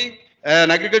technology,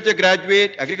 an agriculture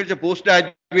graduate, agriculture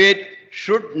postgraduate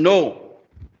should know.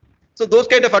 So those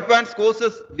kind of advanced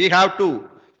courses we have to.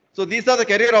 So these are the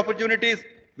career opportunities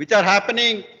which are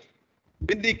happening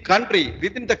within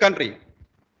the country.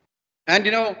 And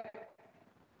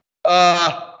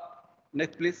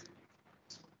next please.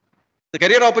 The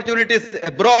career opportunities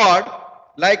abroad,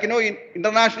 like in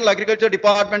international agriculture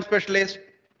department specialist,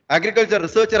 agriculture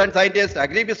researcher and scientist,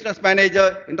 agribusiness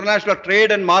manager, international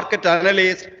trade and market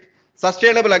analyst,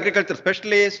 sustainable agriculture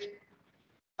specialist,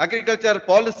 agriculture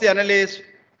policy analyst,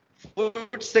 food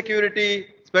security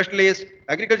specialist,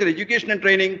 agriculture education and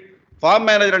training, farm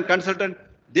manager and consultant.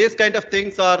 These kind of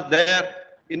things are there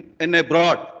in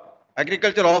abroad.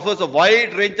 Agriculture offers a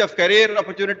wide range of career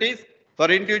opportunities for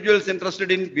individuals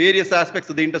interested in various aspects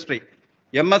of the industry.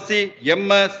 MSc,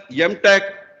 MS, MTech,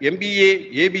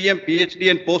 MBA, ABM,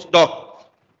 PhD and postdoc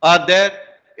are there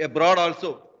abroad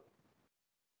also.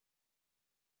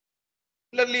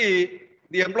 Similarly,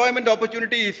 the employment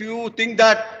opportunity, if you think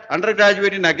that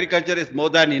undergraduate in agriculture is more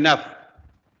than enough,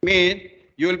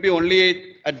 you will be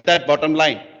only at that bottom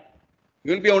line.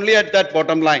 You will be only at that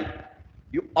bottom line.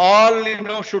 You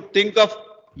all should think of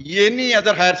any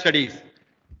other higher studies.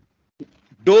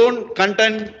 Don't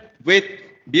content with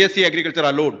BSc agriculture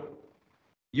alone.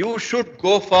 You should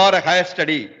go for a higher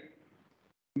study.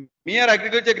 Mere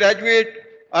agriculture graduate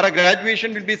or a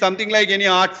graduation will be something like any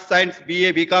arts, science,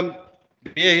 BA, BCom,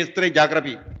 BA history,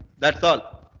 geography. That's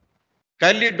all.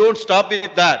 Kindly don't stop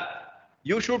with that.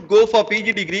 You should go for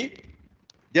PG degree.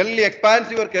 Generally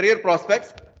expands your career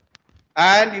prospects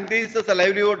and increases the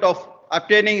livelihood of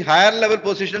obtaining higher level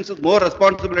positions with more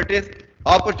responsibilities,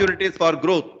 opportunities for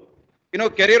growth.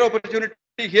 Career opportunity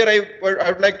here I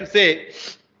would like to say,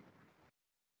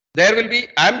 there will be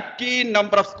empty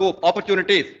number of scope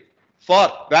opportunities for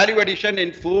value addition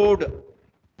in food,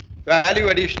 value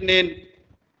addition in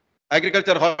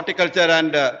agriculture, horticulture,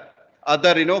 and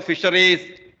other,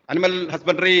 fisheries, animal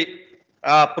husbandry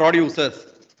producers.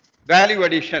 Value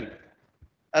addition.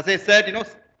 As I said,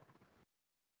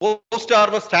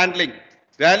 post-harvest handling,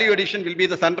 value addition will be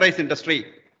the sunrise industry.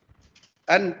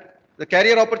 And the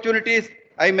career opportunities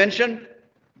I mentioned,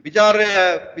 which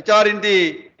are in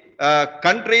the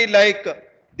country like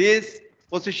these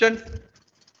positions,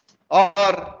 or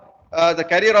the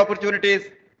career opportunities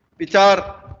which are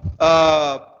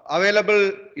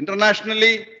available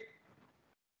internationally,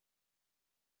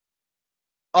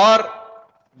 are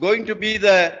going to be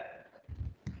the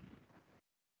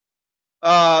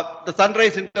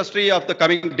sunrise industry of the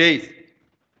coming days.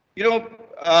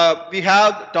 We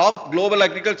have top global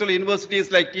agricultural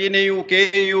universities like TNAU,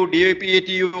 KAU,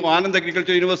 DAPATU, Anand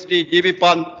Agricultural University, GB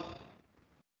Pant,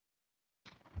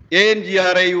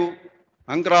 ANGRIU,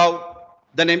 Agrl,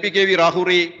 then MPKV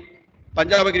Rahuri,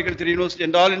 Punjab Agricultural University,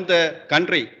 and all in the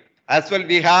country. As well,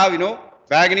 we have,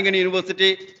 Wageningen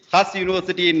University, Haas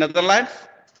University in Netherlands,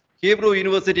 Hebrew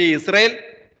University, Israel,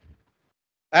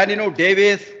 and,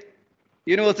 Davis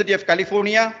University of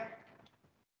California,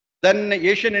 then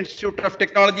Asian Institute of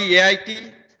Technology,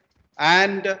 AIT,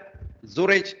 and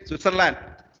Zurich, Switzerland.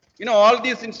 All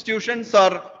these institutions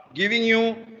are giving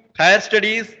you higher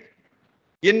studies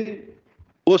in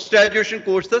post-graduation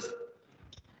courses,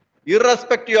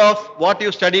 irrespective of what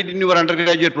you studied in your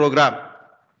undergraduate program.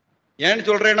 ஏன்னு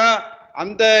சொல்றேன்னா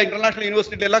அந்த international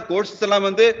யூனிவர்சிட்டில எல்லாம் courses எல்லாம்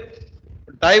வந்து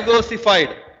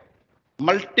diversified,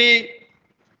 multi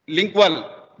lingual,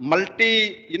 multi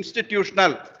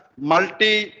institutional,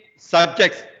 multi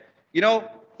subjects.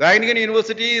 Wageningen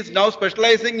University is now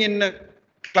specializing in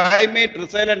climate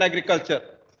resilient agriculture.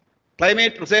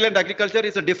 Climate resilient agriculture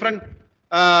is a different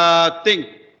thing.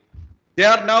 They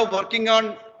are now working on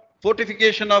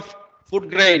fortification of food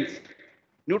grains,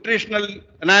 nutritional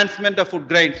enhancement of food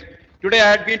grains. Today I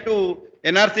had been to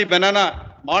NRC Banana.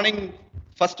 Morning,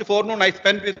 first forenoon I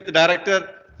spent with the director,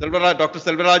 Dr.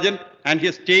 Selvarajan, and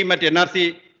his team at NRC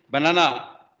Banana.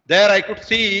 There I could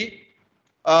see,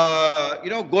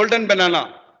 golden banana,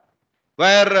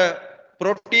 where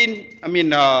protein,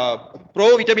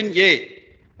 pro-vitamin A,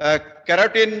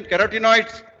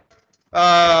 carotenoids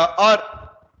are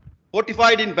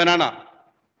fortified in banana,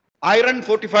 iron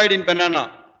fortified in banana,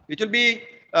 which will be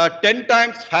 10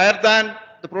 times higher than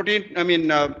the protein,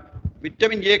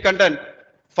 vitamin A content,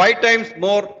 5 times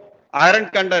more iron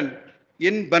content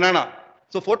in banana.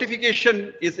 So fortification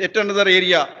is yet another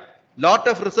area. Lot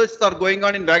of research are going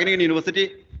on in Wageningen University,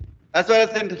 as well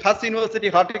as in Haas University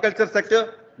horticulture sector.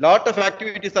 Lot of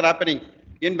activities are happening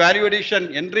in value addition,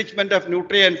 enrichment of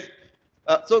nutrients.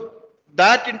 So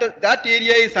that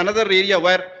area is another area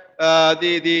where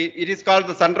it is called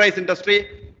the sunrise industry,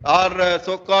 or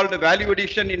so-called value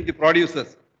addition in the producers.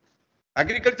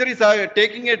 Agriculture is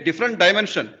taking a different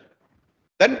dimension.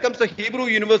 Then comes the Hebrew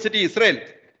University, Israel.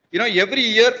 Every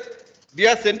year we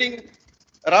are sending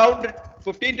around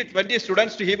 15 to 20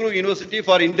 students to Hebrew University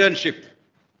for internship.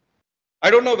 I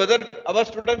don't know whether our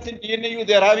students in TNAU,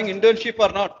 they are having internship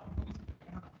or not.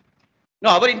 No,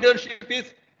 our internship is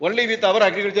only with our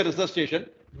agriculture research station,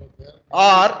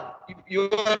 or your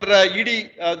ED,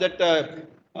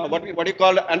 what you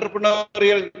call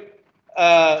entrepreneurial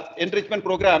enrichment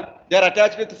program. They are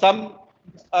attached with some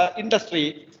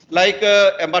industry, like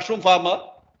a mushroom farmer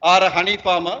or a honey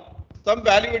farmer, some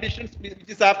value additions which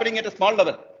is happening at a small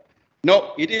level.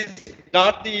 No, it is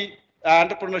not the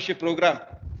entrepreneurship program.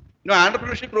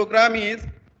 Entrepreneurship program is,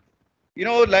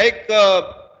 like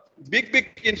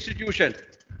big institutions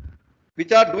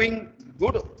which are doing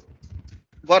good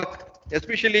work,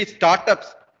 especially startups,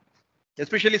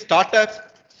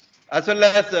 as well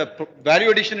as value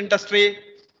addition industry,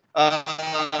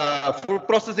 food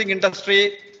processing industry,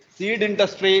 seed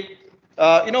industry,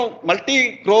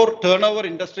 multi-crore turnover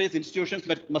industries, institutions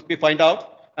must be found out,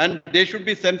 and they should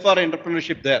be sent for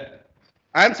entrepreneurship there.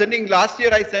 Last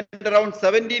year I sent around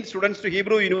 17 students to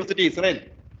Hebrew University, Israel,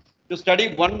 to study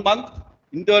 1 month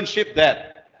internship there.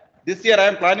 This year I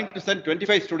am planning to send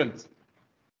 25 students.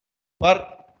 For,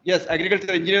 yes,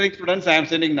 agricultural engineering students I am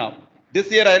sending now.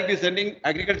 This year I will be sending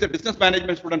agriculture business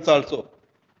management students also,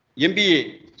 MBA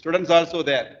students also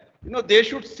there. They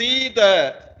should see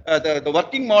the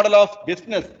working model of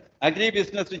business,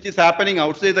 agri-business, which is happening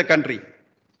outside the country.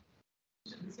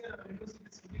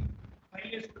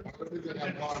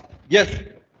 Yes,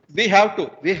 we have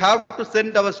to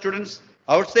send our students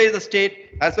outside the state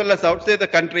as well as outside the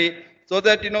country, so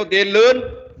that they learn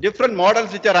different models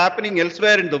which are happening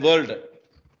elsewhere in the world.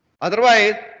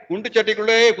 Otherwise, குண்டு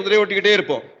சட்டிக்குள்ளே குதிரை ஓட்டிக்கிட்டே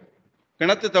இருப்போம்.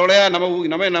 கிணத்து தவளையா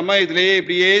நம்ம இதுலயே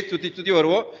இப்படியே சுத்தி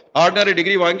வருவோம். Ordinary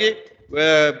degree வாங்கி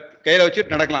கையில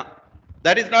வச்சுட்டு நடக்கலாம்.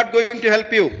 That is not going to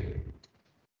help you.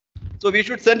 So we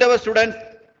should send our students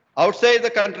outside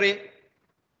the country,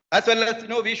 as well as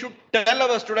we should tell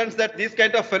our students that these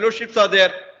kind of fellowships are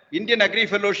there. Indian Agri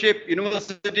Fellowship,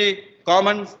 University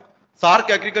Commons, SARC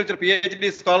Agriculture PhD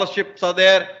scholarships are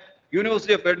there.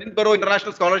 University of Edinburgh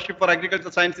International Scholarship for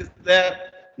Agriculture Science is there.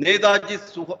 Netaji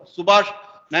Subhash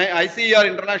ICER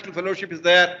International Fellowship is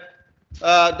there.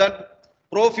 Then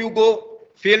Profugo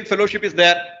Field Fellowship is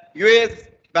there. US,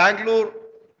 Bangalore,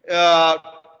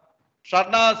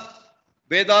 Sharna's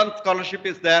Vedant Scholarship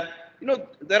is there.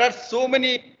 There are so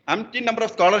many umpteen number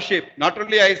of scholarship, not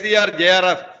only ICR,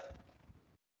 JRF.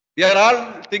 We are all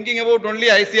thinking about only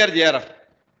ICR, JRF.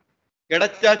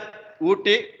 Kedacha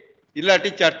Uti,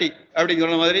 Illati Chatti, everything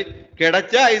on Madri,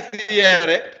 Kedacha ICR,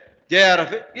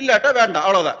 JRF, Illata Vanda,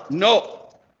 all of that. No,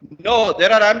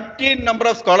 there are umpteen number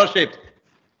of scholarships.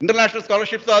 International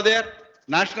scholarships are there,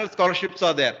 national scholarships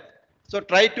are there. So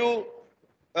try to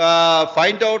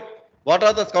find out what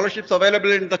are the scholarships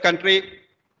available in the country.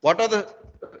 What are the,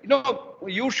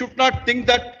 you should not think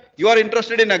that you are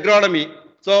interested in agronomy,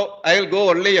 so I will go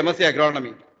only MSc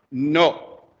agronomy. No,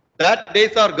 that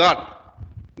days are gone.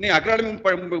 நீ agronomy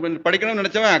படிக்கணும்னு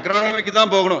நினைச்சவன் agronomyக்கு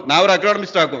தான் போகணும். நான் ஒரு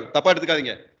agronomist ஆகும், தப்பா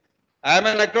எடுத்துக்காதீங்க. I am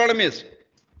an agronomist,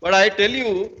 but I tell you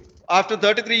after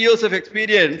 33 years of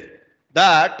experience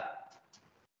that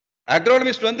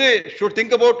agronomist should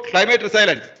think about climate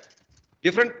resilience.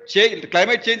 Different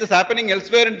climate change is happening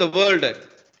elsewhere in the world.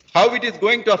 How it is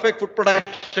going to affect food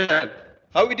production,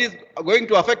 how it is going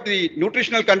to affect the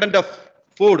nutritional content of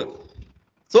food.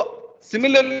 So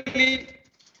similarly,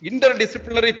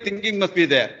 interdisciplinary thinking must be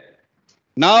there.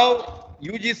 Now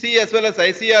UGC as well as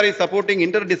ICR is supporting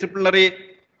interdisciplinary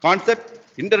concept,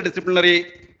 interdisciplinary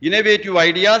innovative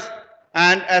ideas,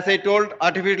 and as I told,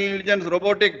 artificial intelligence,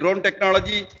 robotic, drone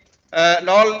technology, and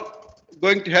all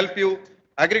going to help you.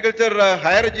 Agriculture,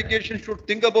 higher education should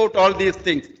think about all these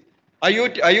things.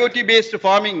 IoT based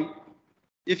farming,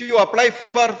 if you apply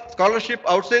for scholarship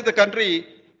outside the country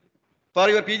for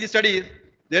your PG studies,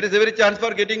 there is every chance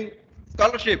for getting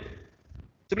scholarship.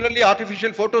 Similarly,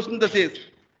 artificial photosynthesis,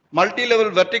 multi-level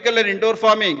vertical and indoor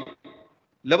farming,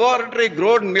 laboratory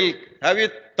grown milk. Have you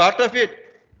thought of it?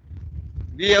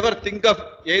 We ever think of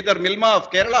either Milma of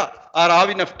Kerala or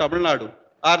Avin of Tamil Nadu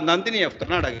or Nandini of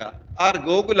Karnataka or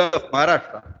Gokul of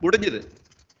Maharashtra?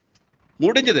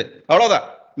 Mudinjide. Avladha.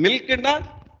 Milk inna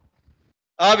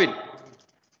Avin.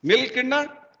 Milk inna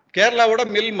Kerala oda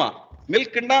Milma.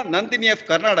 Milk inna Nandini of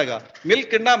Karnataka.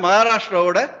 Milk inna Maharashtra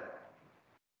oda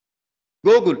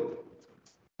Gokul.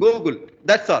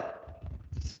 That's all.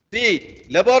 See,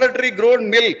 laboratory grown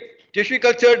milk, tissue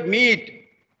cultured meat,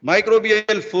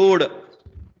 microbial food.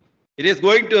 It is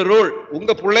going to roll.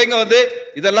 Unga pullenga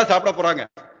idella saapda poranga.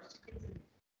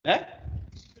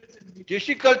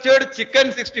 Tissue cultured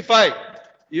chicken 65.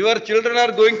 Your children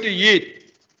are going to eat.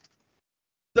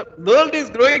 The world is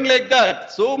growing like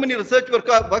that. So many research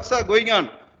works are going on.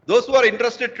 Those who are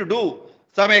interested to do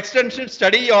some extension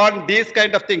study on these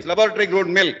kind of things, laboratory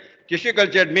grown milk, tissue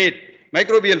cultured meat,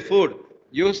 microbial food,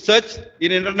 you search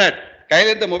in internet.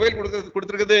 கையில இந்த mobile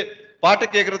கொடுத்திருக்குது பாட்டு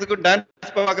கேட்கறதுக்கும்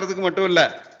dance பார்க்கறதுக்கும் மட்டும் இல்ல.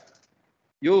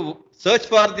 You search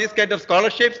for these kind of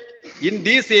scholarships in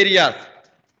these areas.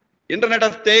 Internet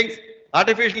of Things,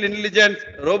 artificial intelligence,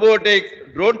 robotics,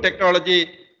 drone technology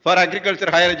for agriculture,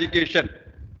 higher education.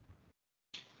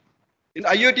 In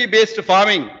IoT based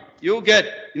farming, you get,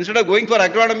 instead of going for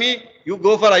agronomy, you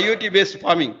go for IoT based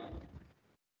farming.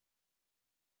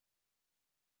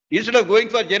 Instead of going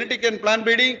for genetic and plant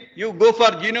breeding, you go for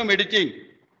genome editing.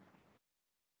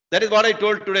 That is what I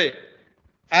told today.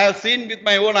 I have seen with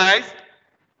my own eyes,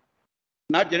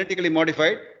 not genetically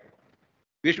modified.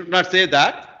 We should not say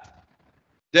that.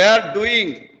 They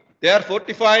are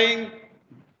fortifying,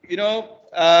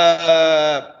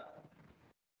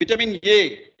 vitamin A,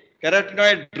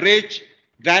 carotenoid rich,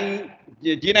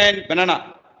 genuine banana.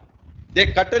 They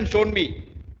cut and showed me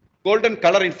golden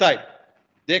color inside.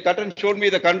 They cut and showed me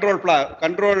the control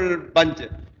bunch.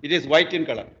 It is white in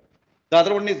color. The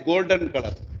other one is golden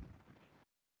color,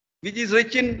 which is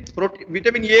rich in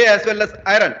vitamin A as well as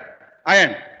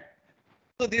iron.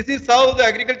 So this is how the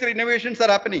agriculture innovations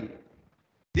are happening.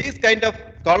 These kind of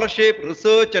scholarship,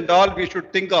 research and all we should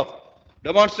think of.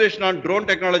 Demonstration on drone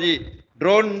technology.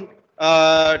 Drone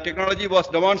technology was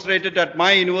demonstrated at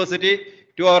my university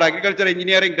to our agriculture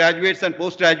engineering graduates and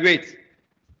postgraduates.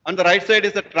 On the right side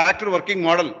is the tractor working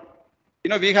model.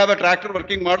 We have a tractor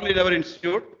working model in our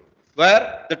institute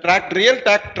where the tractor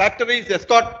is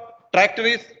escort tractor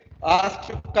is asked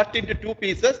to cut into two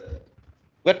pieces.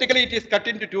 Vertically, it is cut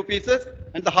into two pieces,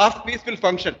 and the half piece will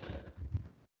function.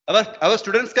 Our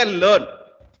students can learn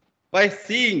by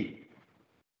seeing.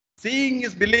 Seeing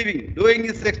is believing, doing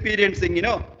is experiencing, we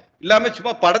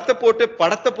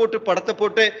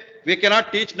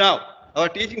cannot teach now. Our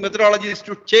teaching methodology is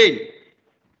to change.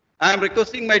 I am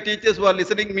requesting my teachers who are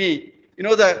listening me,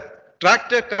 the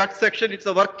tractor cut section, it's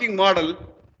a working model.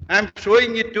 I am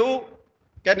showing it to,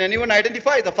 can anyone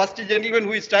identify? The first gentleman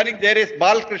who is standing there is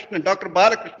Balakrishnan, Dr.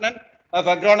 Balakrishnan of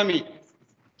agronomy.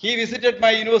 He visited my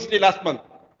university last month.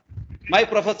 My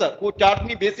professor who taught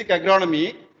me basic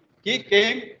agronomy, he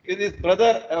came with his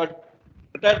brother,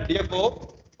 retired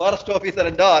DFO, forest officer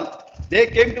and all. They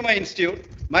came to my institute.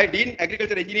 My Dean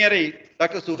Agriculture Engineering,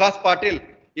 Dr. Suhas Patil,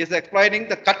 is explaining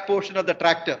the cut portion of the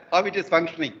tractor, how it is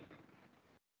functioning.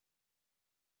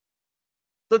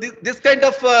 So this kind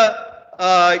of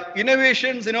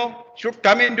innovations, should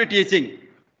come into teaching.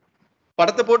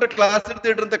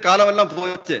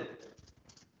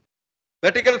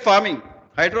 Vertical farming,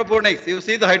 hydroponics. You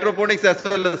see the hydroponics as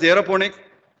well as aeroponics.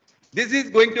 This is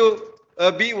going to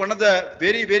be one of the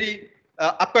very, very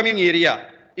upcoming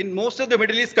area. In most of the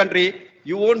Middle East country,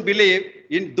 you won't believe,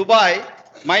 in Dubai,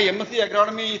 my MSc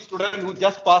agronomy student who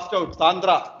just passed out,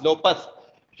 Sandra Lopez,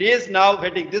 she is now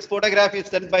heading, this photograph is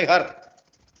sent by her.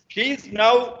 She is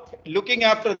now looking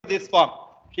after this farm.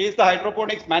 She is the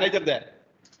hydroponics manager there,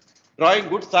 drawing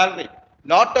good salary.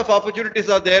 Lot of opportunities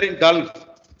are there in Gulf.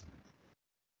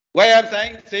 Why I am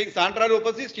saying Sandra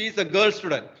Lopez is, she is a girl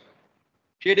student.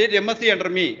 She did MSc under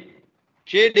me.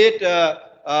 She did,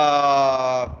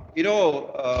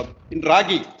 in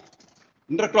Ragi,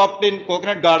 intercropped in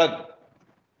coconut garden.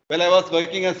 While I was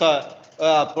working as a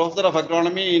professor of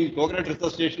agronomy in Coconut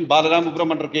Research Station,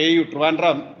 Balarampuram under KU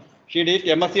Trivandrum, she did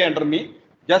MSc under me,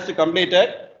 just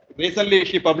completed. Recently,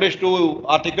 she published 2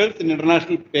 articles in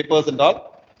international papers and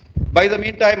all. By the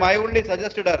meantime, I only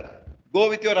suggested her, go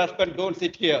with your husband, don't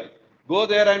sit here. Go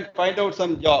there and find out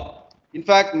some job. In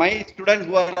fact, my students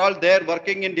who are all there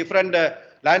working in different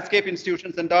landscape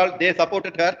institutions and all, they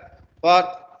supported her for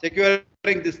securing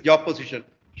this job position.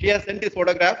 She has sent this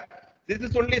photograph. This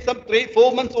is only some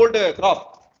 3-4 months old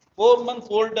crop. 4 months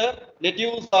old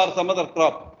lettuce or some other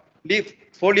crop. Leaf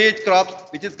foliage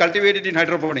crops which is cultivated in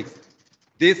hydroponics.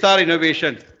 These are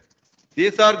innovations.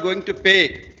 These are going to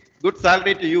pay good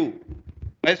salary to you.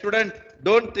 My students,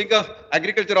 don't think of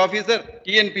agriculture officer,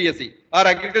 TNPSC, or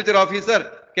agriculture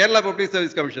officer, Kerala Public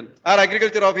Service Commission, or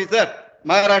agriculture officer,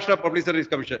 Maharashtra Public Service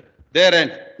Commission. There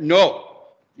and no,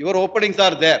 your openings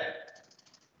are there.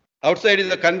 Outside in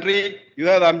the country, you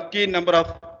have umpteen number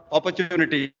of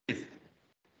opportunities.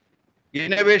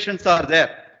 Innovations are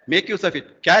there. Make use of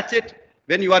it. Catch it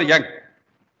when you are young.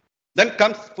 Then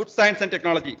comes food science and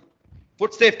technology.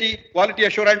 Food safety, quality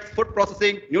assurance, food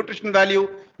processing, nutritional value,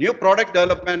 new product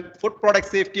development, food product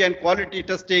safety and quality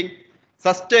testing,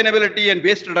 sustainability and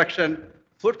waste reduction,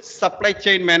 food supply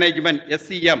chain management,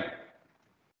 SCM,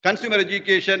 consumer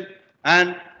education,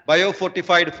 and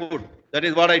biofortified food. That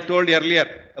is what I told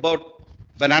earlier about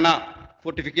banana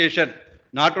fortification.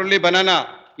 Not only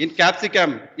banana, in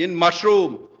capsicum, in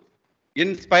mushroom,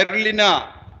 in spirulina,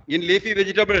 in leafy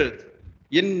vegetables,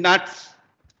 in nuts,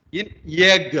 in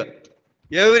egg,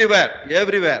 everywhere,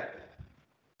 everywhere.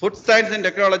 Food science and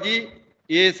technology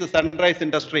is a sunrise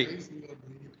industry.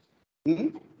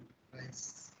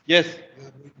 Yes.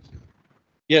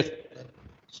 Yes.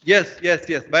 Yes, yes,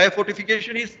 yes.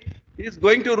 Biofortification is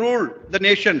going to rule the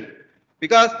nation.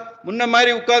 Because முன்ன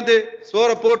மாதிரி உட்கார்ந்து சோற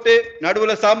போட்டு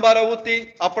நடுவுல சாம்பார ஊத்தி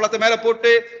அப்பளத்தை மேல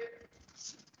போட்டு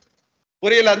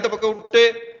பொரியல் அந்த பக்கம் விட்டு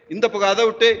இந்த பக்கம் அதை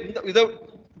விட்டு இத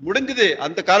முடிஞ்சது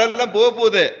அந்த காலம் எல்லாம்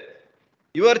போகுது.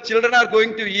 Your children are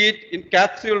going to eat in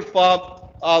capsule form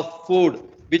of food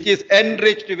which is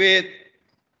enriched with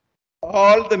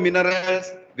all the minerals,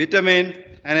 vitamins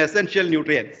and essential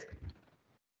nutrients.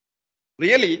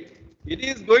 Really, it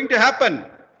is going to happen.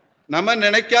 நம்ம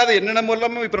நினைக்காத என்னென்ன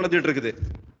எல்லாமே இப்ப நடந்துட்டு இருக்குது.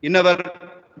 In our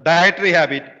dietary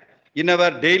habit, in our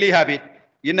daily habit,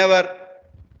 in our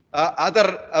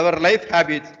our life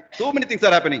habits, so many things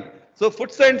are happening. So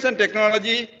food science and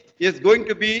technology is going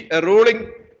to be a ruling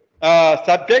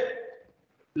subject.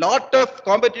 Lot of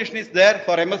competition is there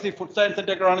for MSc food science and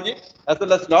technology, as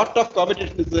well as lot of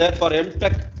competition is there for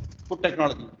MTech food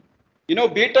technology.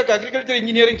 BTech agriculture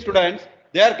engineering students,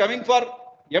 they are coming for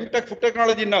MTech food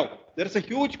technology now. There is a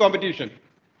huge competition.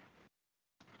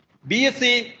 BSc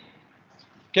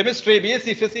chemistry, BSc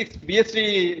physics, BSc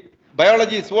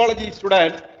biology, zoology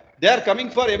students, they are coming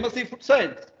for MSc food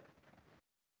science.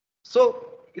 So,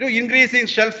 increasing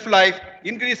shelf life,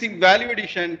 increasing value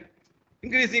addition,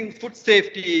 increasing food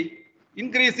safety,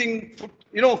 increasing food,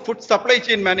 food supply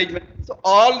chain management. So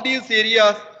all these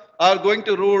areas are going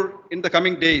to rule in the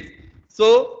coming days.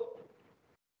 So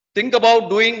think about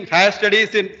doing higher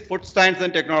studies in food science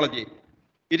and technology.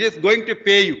 It is going to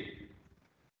pay you.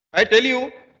 I tell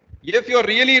you, if you're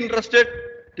really interested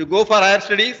to go for higher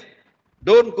studies,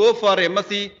 don't go for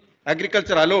MSc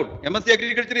agriculture alone. MSc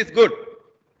agriculture is good.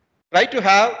 Try to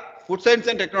have food science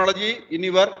and technology in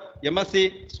your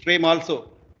MSc stream also.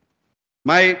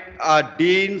 My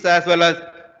deans as well as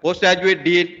postgraduate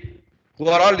dean who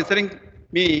are all listening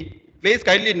me, please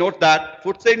kindly note that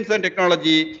food science and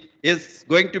technology is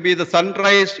going to be the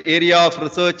sunrise area of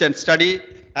research and study,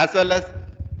 as well as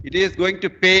it is going to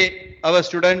pay our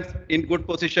students in good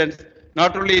positions,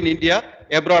 not only in India,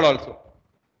 abroad also.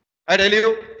 I tell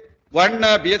you, one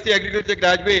BSc agriculture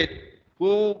graduate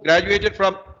who graduated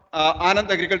from Anand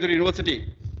Agriculture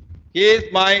University, he is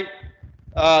my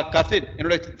cousin,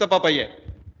 Chittappa Payyan,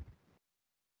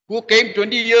 who came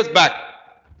 20 years back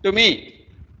to me,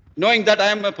 knowing that I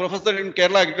am a professor in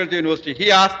Kerala Agriculture University.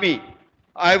 He asked me,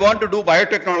 I want to do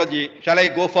biotechnology. Shall I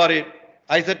go for it?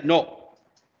 I said, no,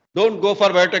 don't go for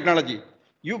biotechnology.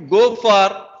 You go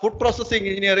for food processing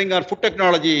engineering or food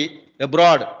technology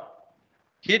abroad.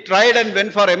 He tried and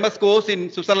went for MS course in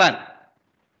Switzerland,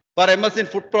 for MS in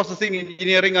food processing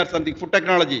engineering or something, food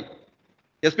technology,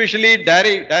 especially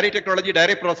dairy technology,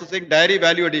 dairy processing, dairy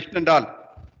value addition and all.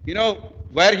 You know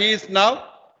where he is now?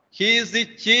 He is the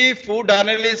chief food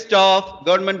analyst of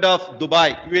government of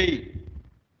Dubai, UAE.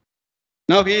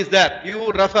 Now he is there.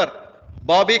 You refer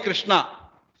Bobby Krishna,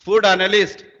 food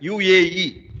analyst,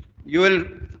 UAE. You will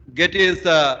get his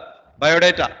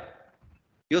biodata.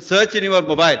 You search in your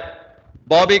mobile,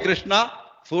 Bobby Krishna,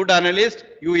 food analyst,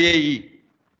 UAE.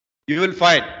 You will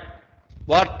find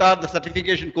what are the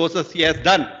certification courses he has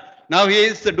done. Now he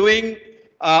is doing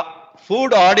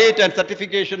food audit and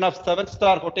certification of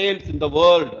 7-star hotels in the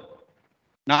world.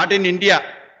 Not in India,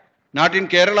 not in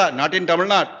Kerala, not in Tamil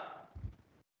Nadu.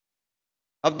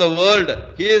 Of the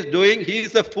world, he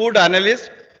is a food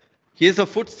analyst. He is a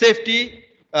food safety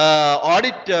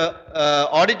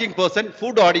auditing person,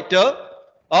 food auditor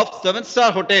of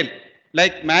 7-star hotel,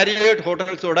 like Marriott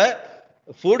hotels oda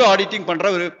food auditing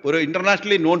pandra or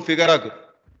internationally known figure.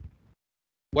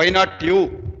 Why not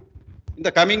you? In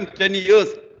the coming 10 years,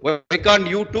 why can't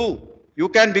you too? You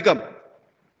can become.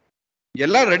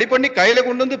 எல்லாம் ready பண்ணி கையில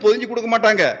கொண்டு வந்து பொதிஞ்சு கொடுக்க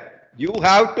மாட்டாங்க. You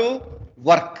have to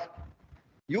work.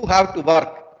 You have to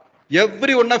work.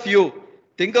 Every one of you,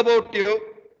 think about you.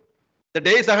 The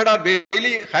days ahead are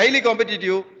really highly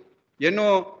competitive. You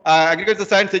know, agriculture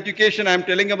science education, I am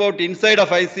telling about inside of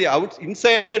IC,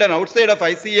 inside and outside of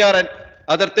ICR and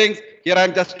other things. Here I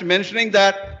am just mentioning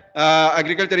that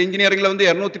agriculture engineering la vandu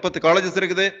 210 colleges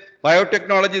irukkudu.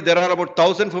 Biotechnology, there are about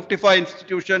 1055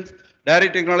 institutions. Dairy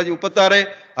technology 36,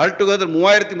 altogether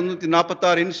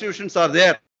 3346 institutions are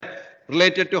there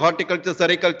related to horticulture,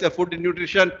 sericulture, food and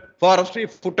nutrition, forestry,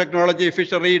 food technology,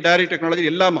 fishery, dairy technology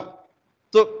ellama.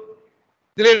 So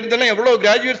இதெல்லாம் எவ்வளவு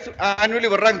graduates annually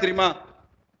வர்றாங்க தெரியுமா?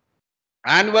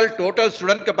 Annual total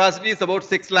student capacity is about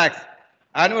 6 lakhs.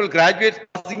 Annual graduates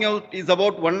passing out is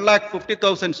about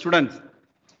 1,50,000 students.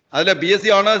 அதுல BSc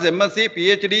honors, MSc,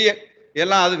 PhD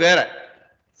எல்லாம் அது வேற.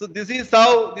 So this is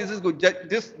how this is good.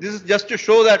 This is just to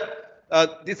show that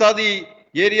these are the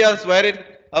areas wherein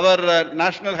our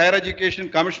National Higher Education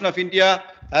Commission of India,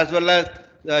 as well as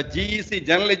GEC,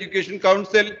 General Education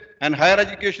Council, and Higher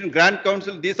Education Grant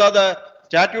Council, these are the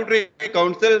statutory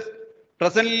councils.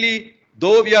 Presently,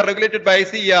 though we are regulated by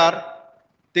ICER,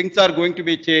 things are going to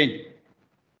be changed.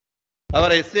 Our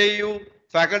SAU,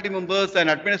 faculty members and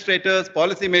administrators,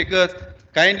 policy makers,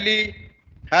 kindly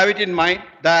have it in mind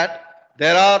that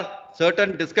there are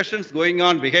certain discussions going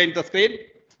on behind the screen.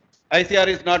 ICR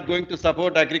is not going to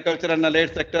support agriculture and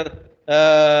allied sector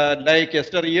like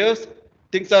yesteryears.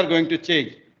 Things are going to change.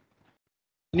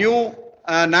 New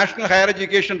National Higher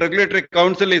Education Regulatory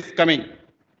Council is coming.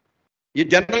 The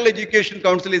General Education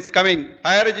Council is coming.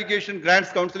 Higher Education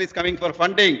Grants Council is coming for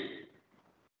funding.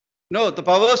 No, the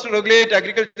powers to regulate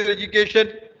agricultural education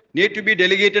need to be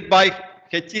delegated by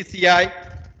HECI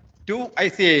to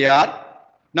ICAR.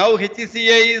 Now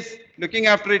HECI is looking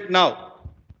after it now.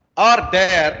 Are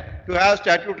there to have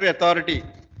statutory authority?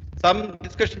 Some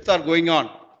discussions are going on.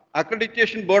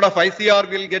 Accreditation Board of ICR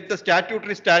will get the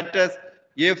statutory status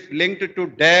if linked to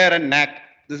DARE and NAC.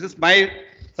 This is my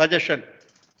suggestion.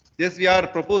 This we are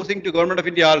proposing to Government of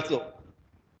India also.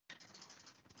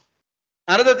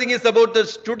 Another thing is about the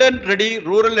Student Ready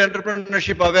Rural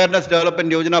Entrepreneurship Awareness Development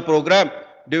Yojana program,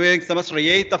 during semester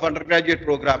 8th of undergraduate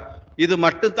program. இது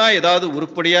மட்டும் தான் ஏதாவது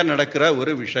உருப்படியா நடக்கிற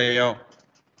ஒரு விஷயம்.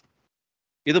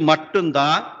 இது மட்டும்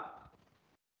தான்.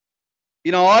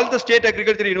 In all the state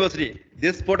agriculture university,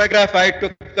 this photograph I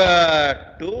took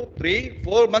 2, 3,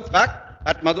 4 months back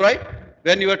at Madurai,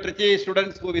 when your Trichy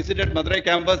students who visited Madurai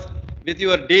campus with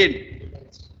your dean.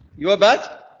 Your batch?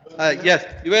 Yes,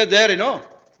 you were there, you know.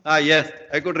 Yes,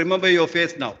 I could remember your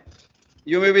face now.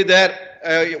 You may be there,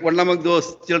 one among those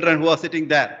children who are sitting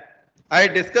there. I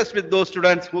discussed with those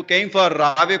students who came for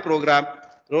RAVE program,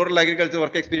 Rural Agriculture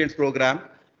Work Experience program,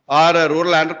 or a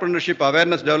Rural Entrepreneurship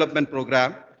Awareness Development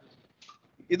program.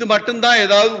 இது மட்டும்தான்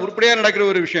ஏதாவது உருப்படியா நடக்கிற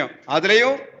ஒரு விஷயம்.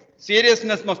 அதுலயும்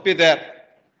seriousness must be there.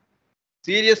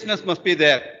 Seriousness must be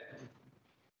there.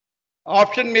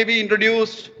 Option may be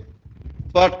introduced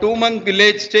for 2-month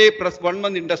village stay plus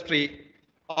 1-month industry,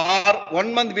 or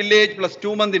 1-month village plus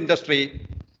 2-month industry.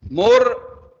 More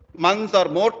months or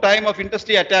more time of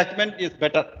industry attachment is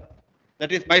better.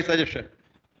 That is my suggestion.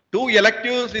 2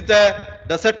 electives with a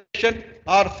dissertation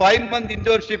or 5-month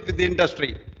internship with the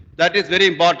industry. That is very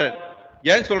important.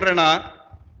 ஏன் சொல்றேன்னா,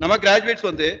 நம்ம graduates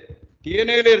வந்து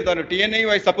TNA இருந்தாங்க. TNA,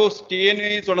 I suppose TNA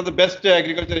is one of the best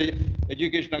agriculture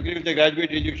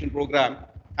graduate education program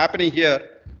happening here.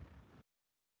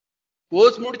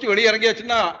 Course முடிச்சு வெளியே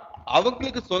இறங்கியாச்சுன்னா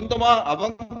அவங்களுக்கு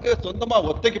சொந்தமா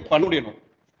ஒத்தைக்கு பண்ண முடியணும்.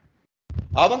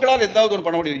 அவங்களால ஏதாவது ஒன்று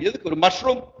பண்ண முடியும். எதுக்கு ஒரு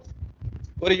மஷ்ரூம்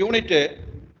ஒரு யூனிட்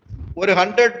ஒரு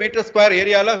 100 மீட்டர் ஸ்கொயர்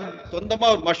ஏரியால சொந்தமா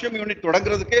ஒரு மஷ்ரூம் யூனிட்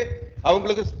தொடங்குறதுக்கு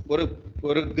அவங்களுக்கு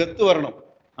ஒரு கத்து வரணும்,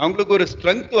 அவங்களுக்கு ஒரு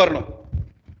ஸ்ட்ரென்த் வரணும்.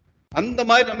 அந்த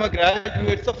மாதிரி நம்ம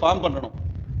கிராஜுவேட்ஸை ஃபார்ம் பண்ணணும்.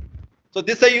 So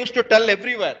this I used to tell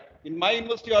everywhere. In my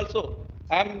university also,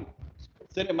 I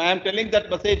am telling that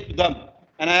message to them,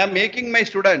 and I am making my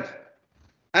students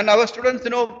and our students,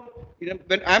 you know,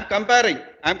 when I am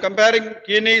comparing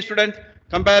KNA students,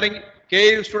 comparing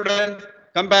KU students,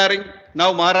 comparing now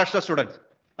Maharashtra students.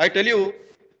 I tell you,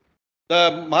 the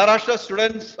Maharashtra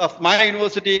students of my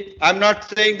university, I am not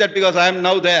saying that because I am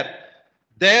now there.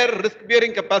 Their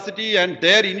risk-bearing capacity and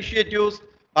their initiatives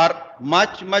are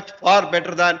much far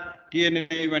better than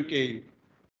TNA and KU.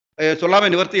 Sollama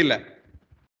nivarthi illa.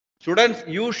 Students,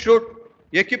 you should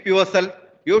equip yourself.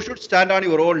 You should stand on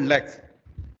your own legs.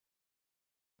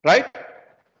 Right?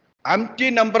 Empty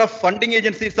number of funding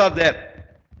agencies are there.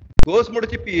 Course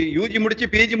mudichi UG mudichi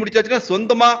PG mudichachina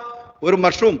சொந்தமா ஒரு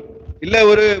mushroom இல்ல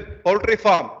ஒரு poultry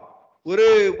form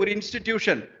ஒரு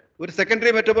institution ஒரு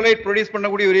secondary மெட்டபாலைட் produce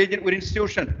பண்ணக்கூடிய ஒரு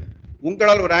institution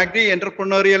உங்களால் ஒரு அக்ரி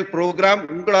என்டர்பிரினியரியல் ப்ரோக்ராம்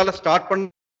உங்களால ஸ்டார்ட்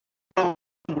பண்ண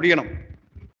முடியணும்.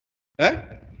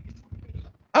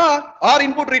 R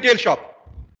input retail shop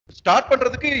start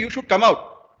பண்றதுக்கு you should come out.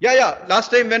 Yeah. Last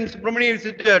time when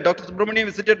Dr. Subramanian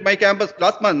visited my campus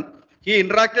last month, he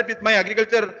interacted with my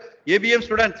agriculture ABM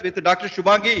students, with Dr.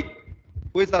 Shubhangi,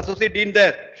 who is associate dean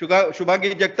there,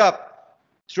 Shubhangi Jagtap.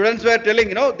 Students were telling,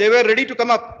 you know, they were ready to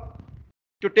come up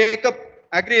to take up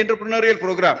agri entrepreneurial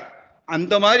program. And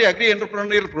the Mari agri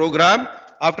entrepreneurial program,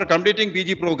 after completing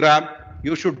PG program,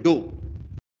 you should do.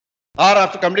 Or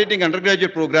after completing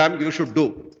undergraduate program, you should do.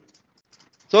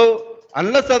 So,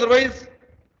 unless otherwise,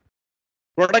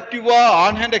 productive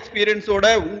on-hand experience oda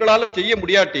ungalaala seiya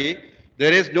mudiyatti,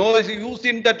 there is no use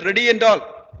in that ready and all.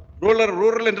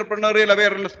 Rural entrepreneurial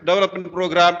awareness development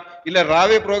program, illa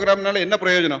RAVE program nala enna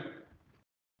prayojanam?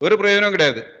 Oru prayojanam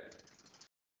kedaiyadhu.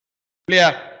 இல்லையா?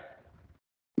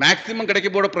 Maximum கிடைக்க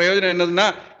போட பிரயோஜனம் என்னதுன்னா,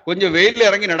 கொஞ்சம் வெயில்ல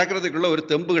இறங்கி நடக்கிறதுக்குள்ள ஒரு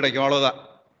தெம்பு கிடைக்கும், அவ்வளவுதான்.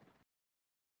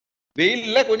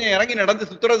 வெயில்ல கொஞ்சம் இறங்கி நடந்து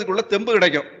சுத்துறதுக்குள்ள தெம்பு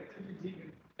கிடைக்கும்.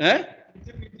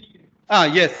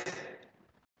 எஸ்,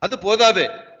 அது போதாது.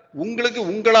 உங்களுக்கு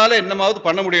உங்களால என்னமாவது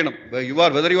பண்ண முடியணும்.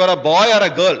 whether you are a boy or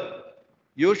a girl,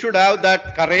 you should have that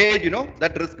courage, you know,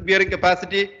 that risk bearing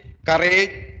capacity,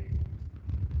 courage,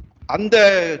 and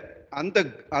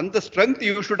the strength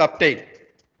you should obtain.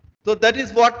 So that is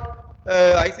what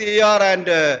ICAR and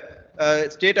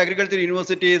State Agriculture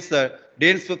Universities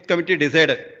Dean's Committee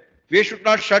decided. We should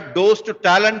not shut doors to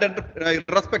talent and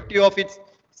irrespective of its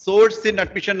source in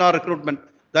admission or recruitment.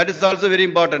 That is also very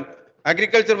important.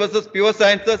 Agriculture versus pure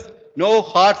sciences, no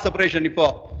hard separation. இப்போ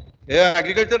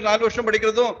agriculture 4 வருஷம்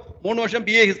படிக்கிறதும் 3 வருஷம்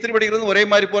BA history படிக்கிறதும் ஒரே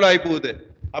மாதிரி போல ஆகி போகுது.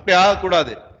 அப்படி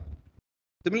ஆகக்கூடாது.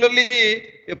 Similarly,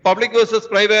 public versus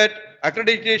private,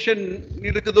 accreditation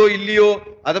இருக்குதோ இல்லையோ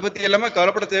அதை பத்தி எல்லாமே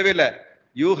கவலைப்பட தேவையில்லை.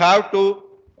 You have to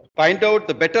find out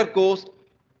the better course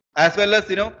as well as,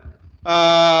 you know,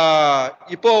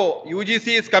 இப்போ UGC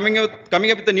is coming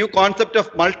up with a new concept of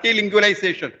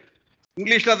multilingualization.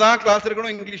 இங்கிலீஷ்ல தான் கிளாஸ்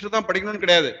இருக்கணும், இங்கிலீஷ்ல தான் படிக்கணும்னு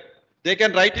கிடையாது. They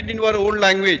can write it in your own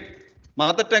language.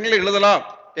 Mother டங்ல எழுதலாம்,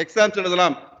 exams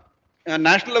எழுதலாம்,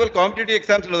 நேஷனல் லெவல் காம்படிட்டிவ்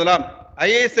எக்ஸாம்ஸ் எழுதலாம்,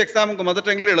 IAS எக்ஸாம் உங்க மதர்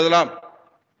டங்ல எழுதலாம்.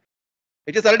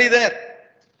 It is already there.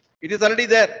 It is already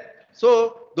there. So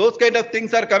those kind of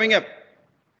things are coming up.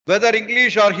 Whether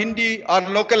English or Hindi or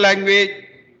local language,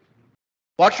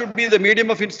 what should be the medium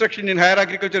of instruction in higher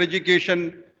agriculture education?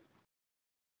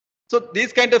 So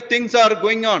these kind of things are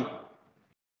going on.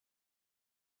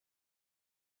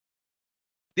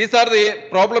 These are the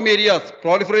problem areas: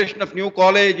 proliferation of new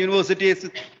college, universities,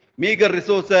 meager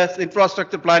resources,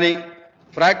 infrastructure planning,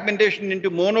 fragmentation into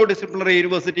monodisciplinary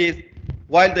universities,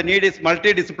 while the need is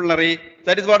multidisciplinary.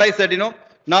 That is what I said,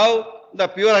 Now the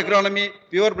pure agronomy,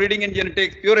 pure breeding and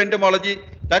genetics, pure entomology,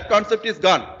 that concept is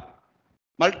gone.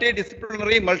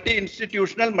 Multidisciplinary,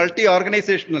 multi-institutional,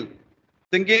 multi-organizational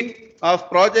thinking of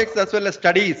projects as well as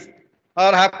studies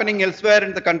are happening elsewhere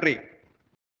in the country.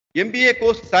 MBA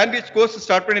course, sandwich course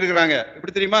start பண்ணிருக்காங்க.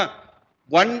 எப்படி தெரியுமா?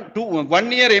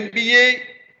 1 year MBA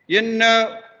in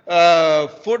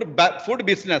food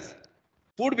business.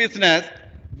 Food business,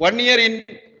 1 year in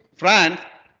France,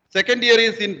 second year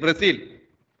is in Brazil.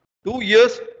 2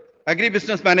 years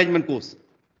agri-business management course.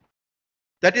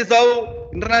 That is how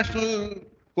international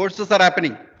courses are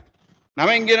happening.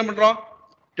 நாம இங்க என்ன பண்றோம்?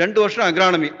 2 வருஷம்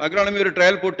agronomy ஒரு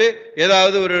trial போட்டு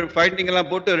ஏதாவது ஒரு ஃபைண்டிங் எல்லாம்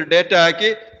போட்டு ஒரு டேட்டா ஆக்கி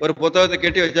ஒரு புத்தகத்தை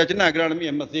கட்டி வச்சாச்சுன்னா அக்ரானமி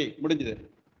எம்எஸ்சி முடிஞ்சது.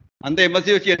 அந்த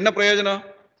எம்எஸ்சி வச்சு என்ன பிரயோஜனம்?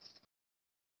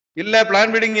 இல்ல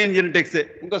பிளான் பீடிங் ஜெனடிக்ஸ்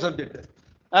உங்க சப்ஜெக்ட்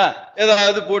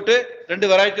ஏதாவது போட்டு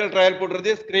 2 வெரைட்டிகள் ட்ரையல்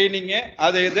போடுறது, ஸ்கிரீனிங்,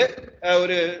 அது இது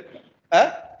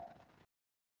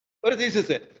ஒரு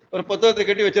தீசிஸ் ஒரு புத்தகத்தை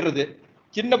கட்டி வச்சிடுறது.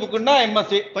 சின்ன புக்குன்னா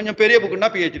எம்எஸ்சி, கொஞ்சம் பெரிய புக்குன்னா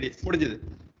பிஹெச்டி முடிஞ்சது.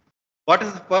 What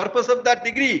is purpose of that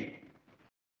degree?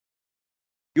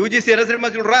 UGC என்ன தெரியுமா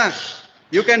சொல்றான்?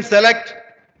 You can select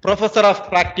professor of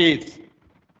practice.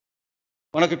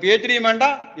 உனக்கு பிஹெச்டி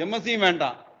வேண்டாம், எம்எஸ்சி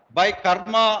வேண்டாம். By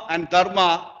karma and Dharma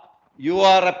you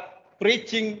are a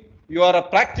preaching, you are a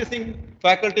practicing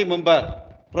faculty member,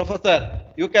 professor.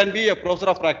 You can be a professor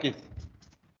of practice.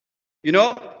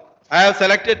 I have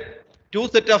selected 2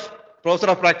 set of professor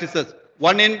of practices.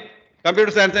 One in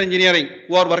computer science and engineering,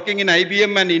 who are working in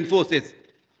IBM and Infosys.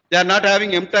 They are not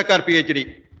having MTech or PhD.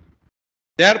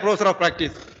 They are professor of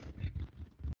practice.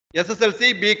 SSLC,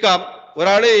 BCom, or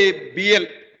BL,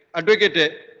 advocate.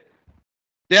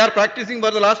 They are practicing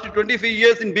for the last 25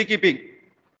 years in beekeeping,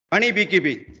 honey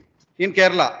beekeeping in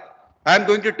Kerala. I am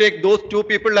going to take those 2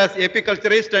 people as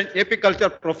apiculturists and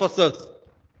apiculture professors.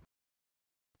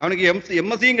 அவனுக்கு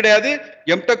எம்எஸ்சியும் கிடையாது,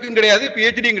 எம்டெக்கும் கிடையாது,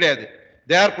 பிஹெச்டியும் கிடையாது.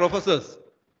 They are professors.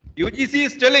 UGC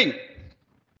is telling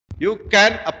you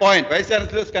can appoint, vice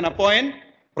chancellors can appoint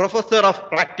professor of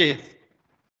practice.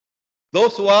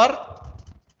 Those who are,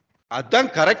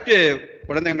 அதான் correct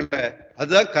குழந்தைங்கள,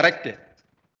 அதுதான் correct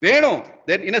வேணும்.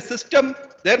 Then in a system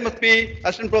there must be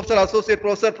assistant professor, associate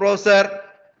professor, professor,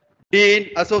 dean,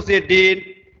 associate dean,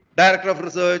 director of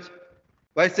research,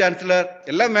 vice chancellor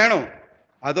எல்லாம் வேணும்.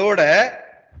 அதோட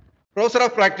professor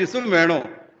of பிராக்டிஸும் வேணும்.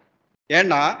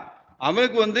 ஏன்னா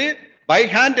அவனுக்கு பை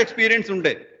ஹேண்ட் எக்ஸ்பீரியன்ஸ்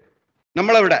உண்டு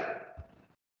நம்மளை விட.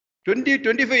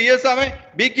 20-25 இயர்ஸ் அவன்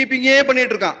பீ கீப்பிங்கே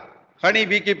பண்ணிட்டு இருக்கான். Honey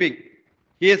B keeping.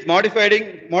 He is modifying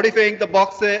the box,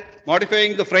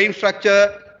 modifying the frame structure,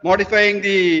 modifying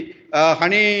the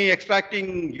honey extracting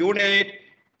unit,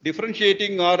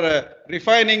 differentiating or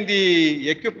refining the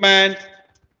equipment,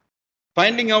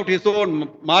 finding out his own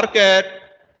market.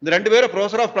 இந்த 2 பேரும்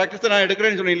professor of practice நான்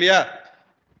எடுக்கிறேன்னு சொன்னேன் இல்லையா?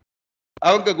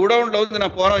 அவங்க குடவுன்ல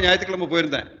நான் போன ஞாயிற்றுக்கிழமை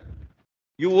போயிருந்தேன்.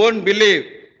 You won't believe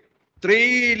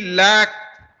 3 lakh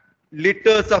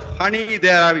liters of honey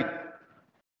they are having.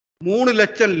 3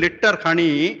 லட்சம் litre honey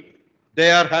they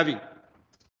are having.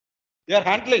 They are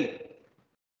handling.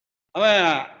 அவன்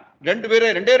 2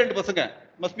 பேரு, 2 பசங்க,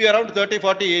 must be around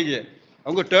 30-40 ஏஜ்.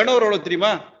 அவங்க டர்ன் ஓவர் எவ்வளவு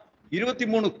தெரியுமா?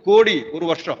 23 கோடி ஒரு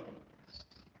வருஷம்.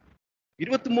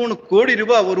 23 கோடி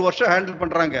ரூபாய் ஒரு வருஷம் ஹேண்டில்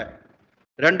பண்றாங்க.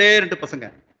 2 பசங்க,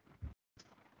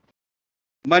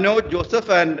 Manoj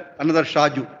Joseph and another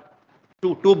Shaju.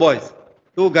 two boys,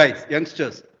 2 guys,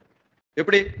 youngsters.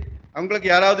 எப்படி அவங்களுக்கு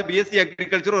யாராவது பிஎஸ்சி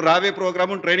அக்ரிகல்ச்சர் ஒரு ராவே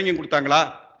ப்ரோக்ராமும் ட்ரைனிங்கும் கொடுத்தாங்களா?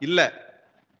 இல்ல.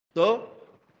 So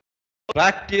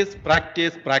practice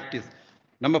practice practice.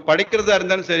 நம்ம படிக்கிறதா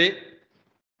இருந்தாலும் சரி,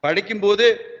 படிக்கும்போது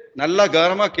நல்லா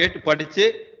கவனமா கேட்டு படிச்சு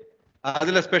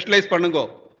அதுல ஸ்பெஷலைஸ் பண்ணுங்க.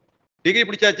 டிகிரி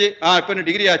பிடிச்சாச்சு, இப்ப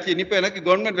டிகிரி ஆச்சு, இப்ப எனக்கு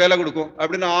கவர்மெண்ட் வேலை கொடுக்கும்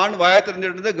அப்படின்னு ஆண் வாய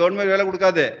தெரிஞ்சுட்டு இருந்தா கவர்மெண்ட் வேலை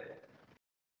கொடுக்காது.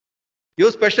 You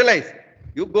specialise,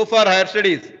 you go for higher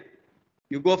studies,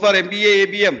 you go for MBA,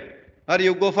 ABM, or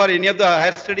you go for any of the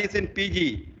higher studies in PG.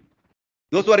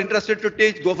 Those who are interested to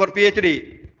teach, go for PhD.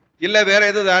 இல்ல வேற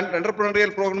ஏதாவது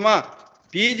என்டர்பிரினரியல் ப்ரோக்ராமா,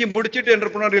 PG முடிச்சிட்டு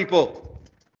என்டர்பிரினரியல் போ.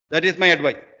 That is my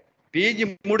advice. PG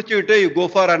முடிச்சிட்டு you go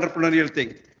for entrepreneurial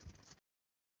thing.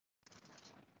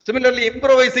 Similarly,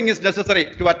 improvising is necessary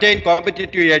to attain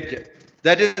competitive edge.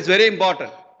 That is very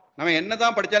important. நம்ம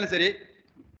என்னதான் படிச்சாலும் சரி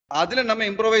அதுல நம்ம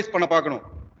இம்ப்ரோவைஸ் பண்ண பார்க்கணும்.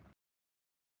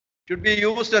 should be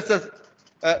used as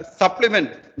a supplement,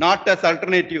 not as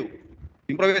alternative.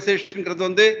 இம்ப்ரோவைசேஷன்ங்கிறது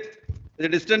வந்து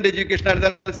டிஸ்டன்ட் எஜுகேஷனா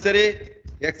இருந்தாலும் சரி,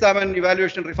 எக்ஸாம் அண்ட்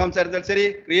இவாலுவேஷன் ரிஃபார்ம்ஸா இருந்தாலும் சரி,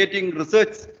 கிரியேட்டிங்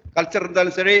ரிசர்ச் கல்ச்சர்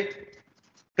இருந்தாலும் சரி,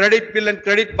 credit bill and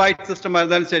credit bite system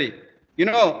இருந்தாலும் சரி. You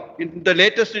know, in the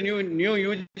latest new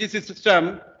UGC system,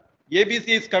 ABC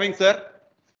is coming, sir.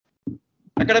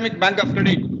 Academic Bank of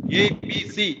Credit,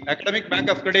 ABC, Academic Bank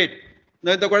of Credit.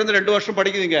 இந்த குழந்தை 2 வருஷம்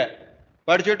படிக்குதுங்க.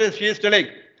 படிச்சுட்டு she is telling,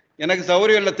 எனக்கு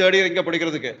சௌகரியம் இல்லை தேர்ட் இயர் இங்க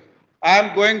படிக்கிறதுக்கு. I am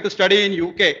going to study in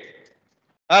UK.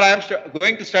 Or I am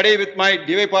going to study with my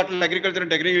DY Patil Agriculture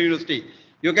and Technical University.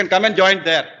 You can come and join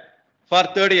there for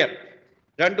third year.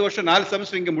 2 வருஷம் 4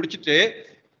 semester இங்க முடிச்சிட்டு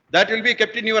that will be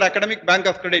kept in your academic bank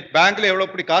of credit. பேங்க்ல எவ்வளவு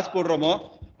அப்படி காசு போடுறோமோ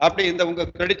அப்படி இந்த உங்க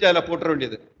கிரெடிட் அதுல போட்டுற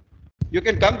வேண்டியது. You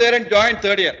can come there and join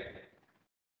third year.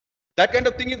 That kind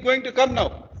of thing is going to come now.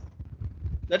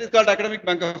 That is called academic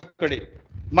bank of credit.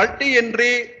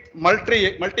 Multi-entry,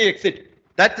 multi-exit.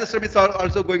 That system is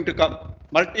also going to come.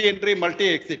 Multi-entry,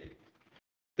 multi-exit.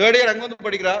 Third year அங்க வந்து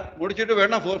படிக்கிறா, முடிச்சுட்டு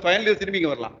வேணா final year திரும்பி இங்க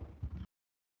வரலாம்.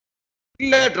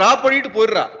 இல்ல drop பண்ணிட்டு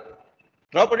போயிடுறா,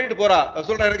 டிராப் பண்ணிட்டு போறா.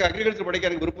 சொல்றேன் எனக்கு அக்ரிகல்ச்சர் படிக்க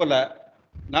எனக்கு விருப்பம் இல்லை,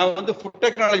 நான் வந்து ஃபுட்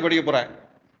டெக்னாலஜி படிக்க போறேன்.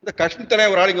 இந்த கஷ்டத்தலை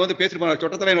ஒரு ஆள் இங்க வந்து பேசிட்டு போறான்,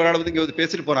 சொட்டத்தலை ஒரு ஆள் வந்து இங்க வந்து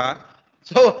பேசிட்டு போறான்.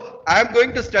 So I am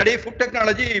going to study food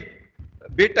technology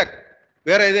BTech.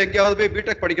 வேற எது எங்கேயாவது போய்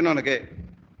பிடெக் படிக்கணும் எனக்கு.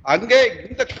 அங்கே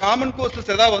இந்த காமன்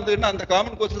கோர்சஸ் ஏதாவது வந்து அந்த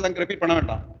காமன் கோர்சஸ் அங்கே ரிப்பீட் பண்ண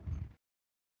வேண்டாம்.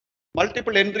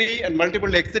 Multiple entry and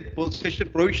multiple exit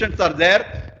provisions are there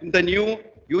in the new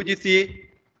UGC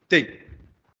thing.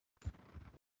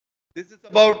 This is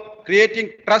about creating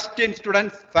trust in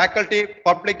students, faculty,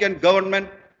 public and government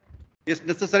is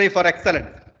necessary for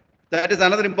excellence. That is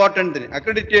another important thing.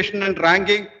 Accreditation and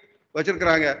ranking.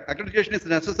 Accreditation is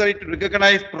necessary to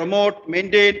recognize, promote,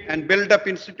 maintain and build up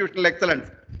institutional excellence.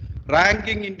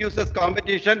 Ranking induces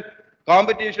competition.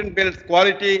 Competition builds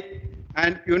quality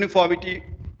and uniformity.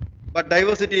 But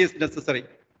diversity is necessary.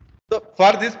 So for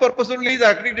this purpose only the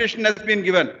accreditation has been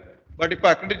given. But if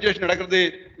accreditation நடக்குது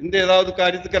இந்த ஏதாவது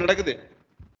காரியத்துக்கு நடக்குது,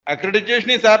 accreditation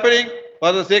is happening for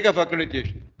the sake of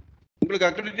accreditation. உங்களுக்கு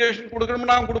accreditation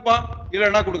கொடுக்கணும்னா அவன் கொடுப்பான்,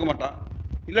 இல்லைன்னா கொடுக்க மாட்டான்.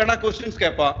 இல்லைன்னா கொஸ்டின்ஸ்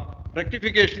கேட்பான்,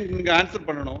 ரெக்டிஃபிகேஷன் நீங்க ஆன்சர்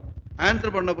பண்ணணும்,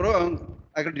 ஆன்சர் பண்ண பிறகு அவன்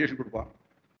accreditation கொடுப்பான்.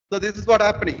 So this is what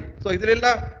happening. So இதுல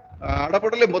எல்லாம்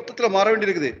அடப்படல மொத்தத்தில் மாற வேண்டி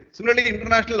இருக்குது. Similarly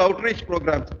international outreach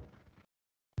programs.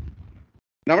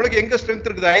 நம்மளுக்கு எங்க ஸ்ட்ரென்த்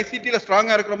இருக்குது, ஐசிடில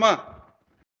ஸ்ட்ராங்கா இருக்கிறோமா,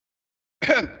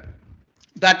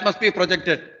 that must be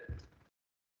projected.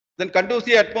 Then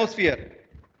conducive atmosphere,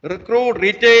 recruit,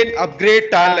 retain, upgrade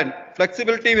talent,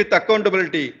 flexibility with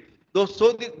accountability.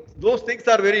 Those things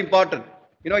are very important.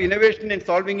 You know, innovation in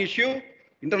solving issue,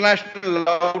 international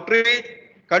outreach,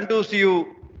 conducive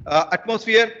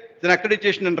atmosphere, then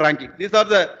accreditation and ranking. These are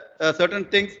the certain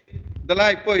things.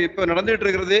 இதெல்லாம் இப்போ நடந்துட்டு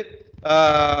இருக்கிறது.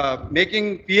 Making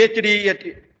PhD at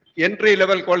entry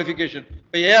level qualification.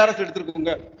 இப்போ ARS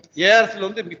எடுத்துருக்கோங்க, ஏஆர்எஸ்ல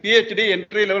வந்து PhD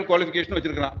entry level qualification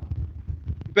வச்சிருக்கிறான்.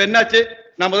 இப்போ என்னாச்சு,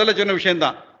 நான் முதல்ல சொன்ன விஷயம்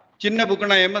தான், சின்ன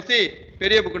புக்குனா எம்எஸ்சி,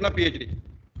 பெரிய புக்குனா பிஹெச்டி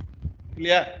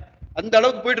இல்லையா, அந்த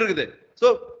அளவுக்கு போயிட்டு இருக்குது. So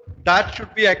that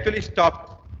should be actually stopped.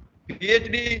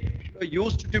 PhD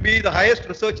used to be the highest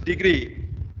research degree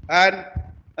and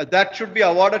that should be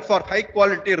awarded for high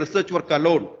quality research work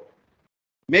alone.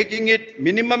 Making it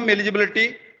minimum eligibility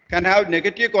can have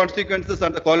negative consequences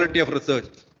on the quality of research.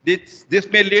 This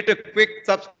may lead to quick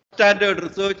substandard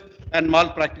research and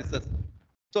malpractices.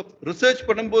 So research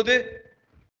பண்ணும்போது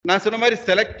நான் சொன்ன மாதிரி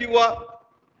செலக்டிவா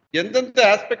எந்தெந்த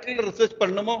ஆஸ்பெக்ட்ல research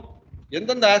பண்ணணுமோ,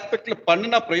 எந்தெந்த ஆஸ்பெக்ட்ல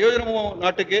பண்ணினா பிரயோஜனமோ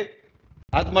நாட்டுக்கு,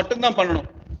 அது மட்டும் தான் பண்ணணும்.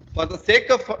 For the sake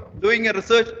of doing a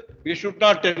research, we should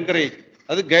not encourage.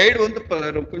 அது கைடு வந்து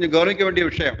கொஞ்சம் கவனிக்க வேண்டிய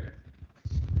விஷயம்.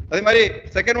 அதே மாதிரி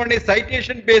second one is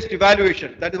citation based evaluation.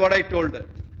 That is what I told.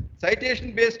 Citation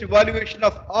based evaluation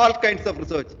of all kinds of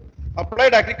research.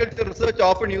 Applied agriculture research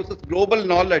often uses global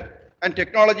knowledge and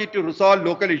technology to resolve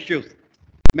local issues.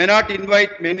 May not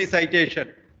invite many citation.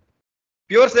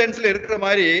 Pure science-ல இருக்கிற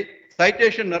மாதிரி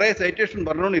citation நிறைய citation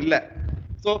வரணும்னு இல்லை.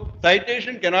 So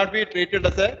citation cannot be treated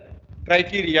as a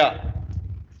criteria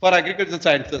for agricultural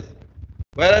sciences.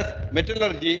 Whereas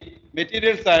metallurgy,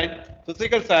 material science,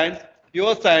 physical science,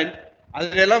 pure science,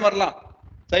 அதுல எல்லாம் வரலாம்,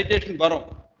 citation வரும்.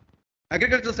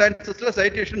 Agricultural sciences-ல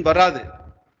citation வராது,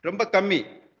 ரொம்ப கம்மி.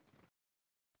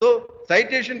 So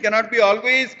citation cannot be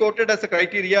always quoted as a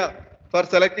criteria for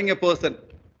selecting a person.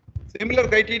 Similar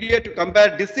criteria to compare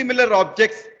dissimilar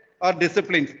objects or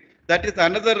disciplines. That is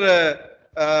another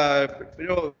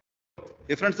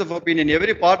difference of opinion.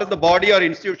 Every part of the body or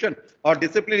institution or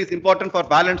discipline is important for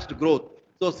balanced growth.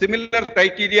 So similar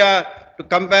criteria to to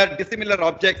compare dissimilar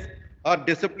objects or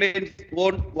disciplines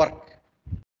won't work.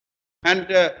 And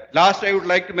last, I would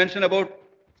like to mention about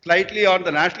slightly on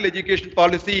the National Education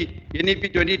Policy, NEP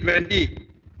 2020.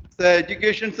 The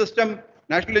education system,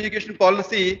 National Education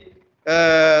Policy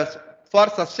for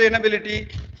sustainability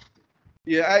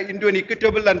into an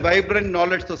equitable and vibrant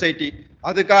knowledge society.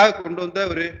 அதுக்காக கொண்டு வந்த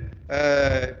ஒரு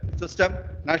system,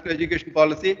 National Education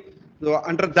Policy. So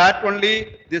under that only,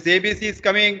 this ABC is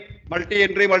coming,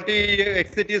 multi-entry,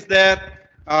 multi-exit is there,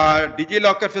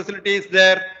 DigiLocker facility is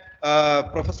there,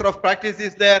 professor of practice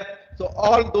is there. So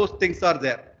all those things are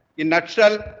there. In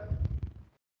nutshell,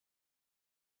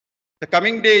 the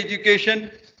coming day education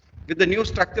with the new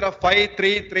structure of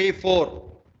 5-3-3-4,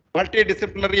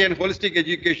 multidisciplinary and holistic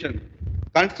education,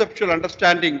 conceptual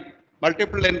understanding,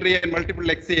 multiple entry and multiple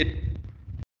exit,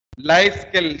 life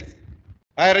skills,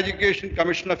 Higher Education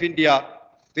Commission of India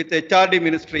with HRD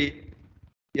ministry,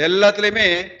 எல்லாத்துலயுமே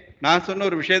நான் சொன்ன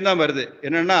ஒரு விஷயம் தான் வருது.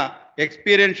 என்னன்னா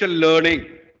experiential learning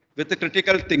with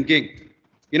critical thinking.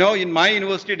 You know, in my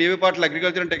university, DV Patil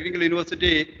Agriculture and Technical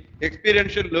University,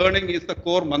 experiential learning is the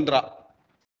core mantra.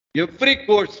 Every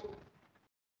course,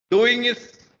 doing is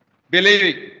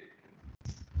believing.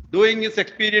 Doing is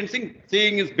experiencing,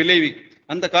 seeing is believing.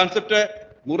 And the concept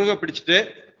Muruga பிடிச்சிட்டு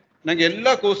நாங்கள்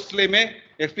எல்லா கோர்ஸ்லையுமே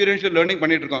experiential learning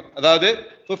பண்ணிட்டு இருக்கோம். அதாவது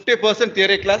 50%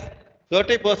 theory class,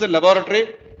 30% laboratory,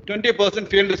 20%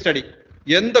 field study.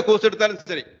 எந்த course எடுத்தாலும்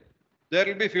சரி, there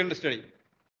will be field study.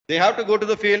 They have to go to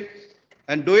the field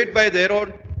and do it by their own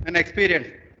and experience.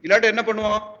 இல்லாட்டி என்ன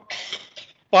பண்ணுவோம்,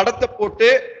 படத்தை போட்டு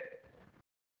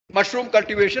மஷ்ரூம்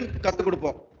கல்டிவேஷன் கற்றுக்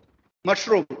கொடுப்போம்.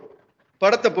 மஷ்ரூம்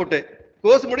படத்தை போட்டு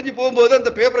கோர்ஸ் முடிஞ்சு போகும்போது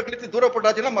அந்த பேப்பரை கிழித்து தூர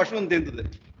போட்டாச்சுன்னா மஷ்ரூம் தீர்ந்தது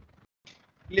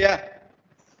இல்லையா?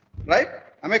 Right?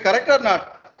 am I correct or not?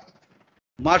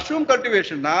 Mushroom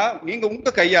கல்டிவேஷன்னா நீங்க உங்க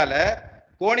கையால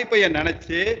கோணிப்பையை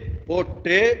நினைச்சு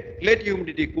போட்டு ரிலேட்டிவ்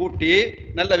ஹியூமிடிட்டி கூட்டி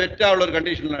நல்ல வெட்டாவலர்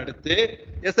கண்டிஷன்ல எடுத்து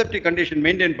எஸ்எஃப்டி கண்டிஷன்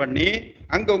மெயின்டைன் பண்ணி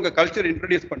அங்க உங்க கல்ச்சர்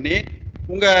இன்ட்ரோடியூஸ் பண்ணி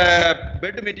உங்க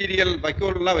பெட் மெட்டீரியல்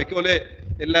வைக்கோல்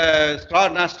இல்ல ஸ்ட்ரா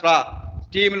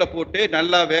ஸ்டீம்ல போட்டு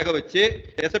நல்லா வேக வச்சு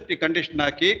எஸ்எஃப்டி கண்டிஷன்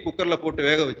ஆக்கி குக்கர்ல போட்டு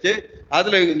வேக வச்சு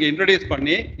அதுல இங்க இன்ட்ரோடியூஸ்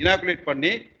பண்ணி இனாகுலேட்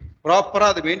பண்ணி ப்ராப்பரா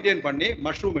அதை மெயின்டைன் பண்ணி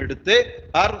மஷ்ரூம் எடுத்து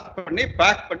ஹார்வெஸ்ட் பண்ணி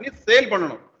பேக் பண்ணி சேல்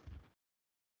பண்ணணும்.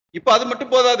 இப்ப அது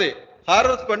மட்டும் போதாது,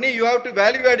 ஹார்வெஸ்ட் பண்ணி you have to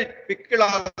value add it, pickle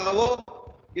ஆகவோ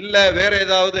இல்ல வேற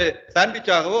ஏதாவது சாண்ட்விச்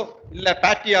ஆகவோ இல்ல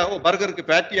பேட்டியாகவோ பர்கருக்கு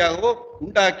பேட்டியாகவோ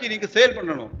உண்டாக்கி நீங்க சேல்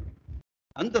பண்ணணும்.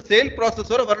 அந்த சேல்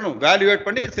ப்ராசஸோட வரணும், வேல்யூ ஆட்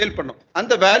பண்ணி சேல் பண்ணணும்.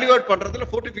 அந்த வேல்யூ ஆட் பண்றதுல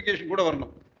ஃபோர்டிஃபிகேஷன் கூட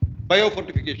வரணும், பயோ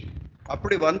ஃபோர்டிஃபிகேஷன்.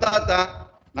 அப்படி வந்தா தான்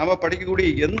நம்ம படிக்கக்கூடிய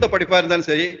எந்த படிப்பா இருந்தாலும்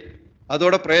சரி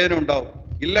அதோட பிரயோஜனம் உண்டாகும்.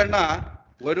 இல்லைன்னா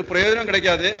ஒரு பிரயோஜனம்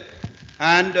கிடைக்காது.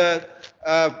 And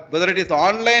whether it is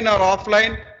online R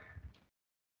offline,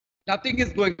 nothing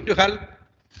is going to help.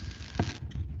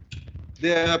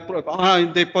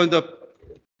 இப்போ இந்த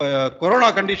கொரோனா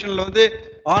கண்டிஷன்ல வந்து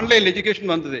ஆன்லைன்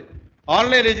எஜுகேஷன் வந்தது.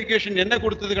 ஆன்லைன் எஜுகேஷன் என்ன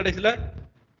கொடுத்தது? கடைசியில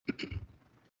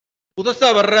புதுசா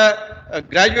வர்ற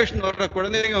கிராஜுவேஷன் வர்ற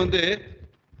குழந்தைங்க வந்து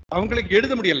அவங்களுக்கு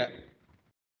எழுத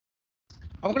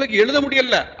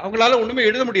முடியல, அவங்களால ஒண்ணுமே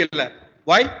எழுத முடியல.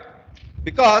 Why?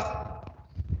 Because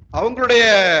அவங்களுடைய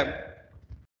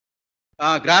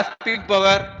கிராஸ்பிங்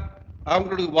பவர்,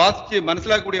 அவங்களுக்கு வாசிச்சு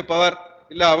மனசிலாக்கக்கூடிய பவர்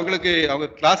இல்ல, அவங்களுக்கு அவங்க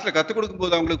கிளாஸ்ல கத்துக் கொடுக்கும்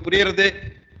போது அவங்களுக்கு புரியறது,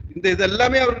 இது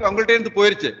எல்லாமே அவங்கள்ட்ட இருந்து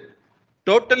போயிருச்சு,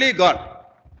 டோட்டலி கான்.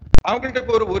 அவங்கள்ட்ட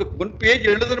இப்போ ஒரு 1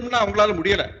 பேஜ் எழுதணும்னா அவங்களால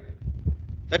முடியல.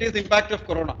 That is impact of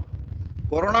corona.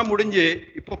 Corona முடிஞ்சு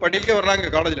இப்போ படிக்க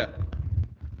வர்றாங்க காலேஜ்ல.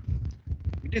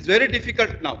 It is very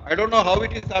difficult now. I don't know how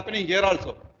it is happening here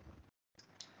also.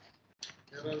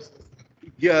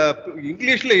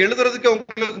 இங்கிலீஷ்ல எழுதுறதுக்கு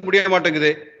அவங்களுக்கு முடிய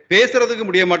மாட்டேங்குது, பேசுறதுக்கு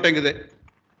முடிய மாட்டேங்குது.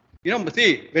 You know,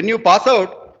 see, when you pass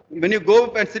out, when you go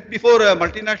and sit before a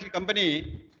multinational company,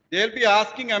 they will be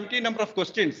asking empty number of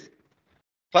questions.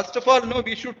 First of all, no,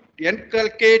 we should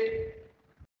inculcate,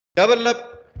 develop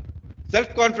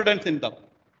self-confidence in them.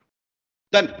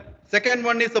 Then, second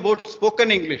one is about spoken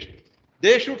English.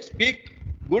 They should speak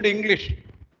good English.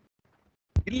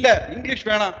 இல்ல English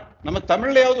வேணாம், நம்ம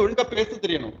தமிழ்லயாவது ஒழுங்கா பேச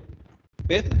தெரியணும்.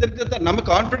 பேச தெரிஞ்சா நம்ம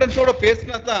கான்பிடன்ஸோட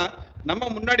பேசினா தான் நம்ம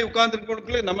முன்னாடி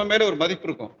உட்கார்ந்து நம்ம மேல ஒரு மதிப்பு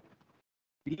இருக்கும்.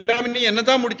 இல்லாம நீ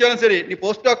என்னதான் முடிச்சாலும் சரி, நீ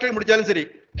போஸ்ட் டாக்டர் முடிச்சாலும் சரி,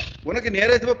 உனக்கு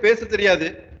நேரத்துல பேச தெரியாது,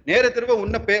 நேரத்துல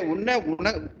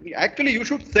actually you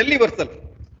should sell your self.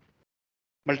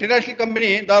 Multinational company,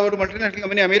 ஒரு மல்டிநேஷனல்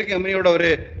கம்பெனி அமெரிக்க கம்பெனியோட ஒரு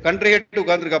கண்ட்ரி ஹெட்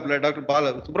உட்கார்ந்துருக்காப்ல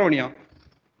டாக்டர் சுப்பிரமணியம்.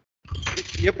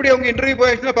 எப்படி அவங்க இன்டர்வியூ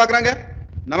போய் பாக்குறாங்க,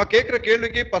 நம்ம கேட்கிற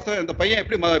கேள்விக்கு இந்த பையன்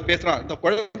எப்படி பேசுறான், இந்த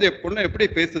குழந்தை பொண்ணு எப்படி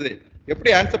பேசுது, எப்படி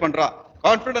ஆன்சர் பண்றா,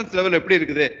 கான்பிடன்ஸ் லெவல் எப்படி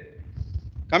இருக்குது,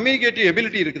 கம்யூனிகேட்டிவ்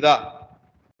எபிலிட்டி இருக்குதா,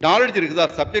 நாலேஜ் இருக்குதா,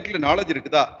 சப்ஜெக்ட்ல நாலேஜ்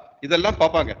இருக்குதா, இதெல்லாம்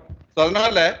பார்ப்பாங்க. So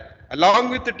along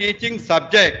with the teaching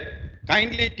subject,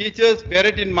 kindly teachers bear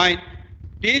it in mind,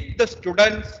 teach the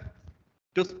students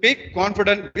to speak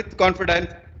with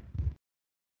confidence,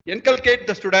 inculcate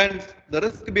the students the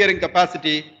risk-bearing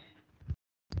capacity,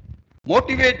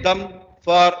 motivate them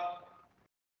for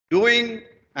doing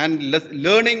and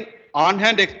learning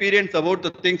on-hand experience about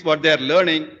the things what they are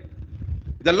learning.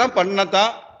 இதெல்லாம்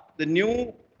பண்ணதான் the new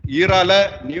era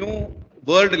new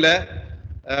world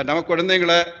நம்ம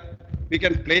குழந்தைகளை we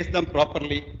can place them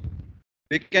properly,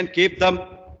 we can keep them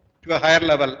to a higher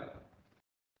level.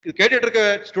 இது கேட்டுட்டு இருக்க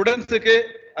ஸ்டூடெண்ட்ஸுக்கு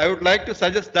I would like to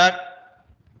suggest that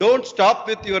don't stop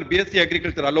with your BSc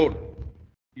Agriculture alone.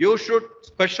 You should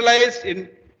specialize in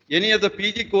any of the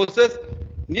PG courses,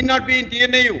 need not be in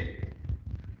TNAU.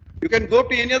 You can go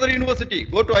to any other university,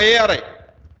 go to IARI,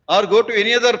 or go to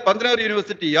any other Pandanavar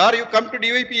University, or you come to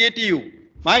DYP ATU,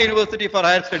 my university for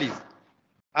higher studies.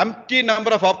 Empty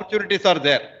number of opportunities are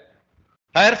there.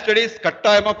 Higher studies,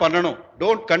 kattayama pannano.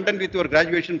 Don't content with your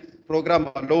graduation program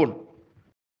alone.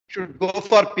 Should go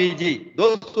for PG.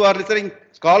 Those who are listening,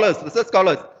 scholars, research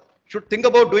scholars, should think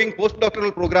about doing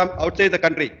postdoctoral program outside the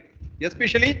country.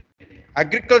 Especially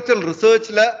agricultural research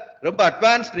ரொம்ப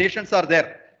advanced nations are there.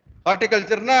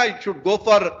 Horticulture it should go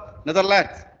for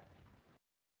Netherlands.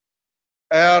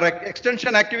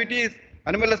 Extension activities,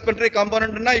 animal husbandry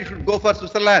component you should go for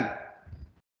Switzerland.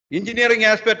 Engineering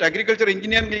aspect, agriculture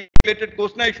engineering related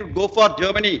course you should go for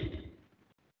Germany.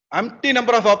 Empty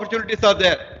number of opportunities are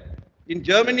there. In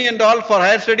Germany and all for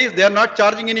higher studies, they are not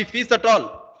charging any fees at all.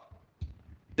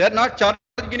 They are not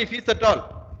charging any fees at all.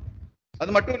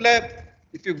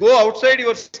 If you go outside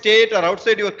your state or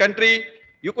outside your country,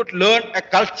 you could learn a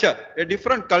culture, a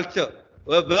different culture,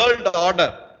 a world order.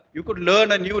 You could learn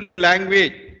a new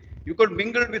language. You could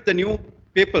mingle with the new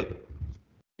people.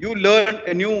 You learn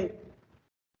a new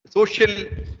social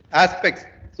aspects,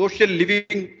 social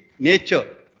living nature.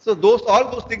 So all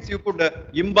those things you could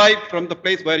imbibe from the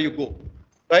place where you go,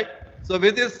 right? So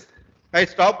with this, I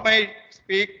stop my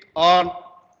speak on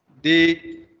the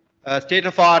state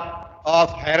of art of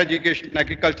higher education,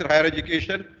 agriculture higher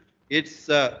education. It's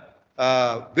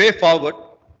way forward.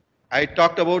 I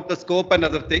talked about the scope and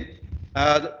other thing.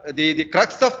 The crux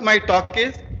of my talk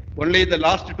is only the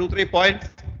last 2-3 points,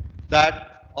 that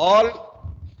all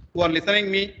who are listening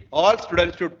me, all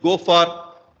students should go for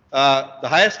the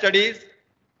higher studies,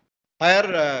 higher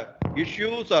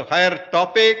issues or higher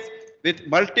topics with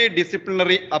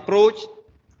multidisciplinary approach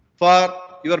for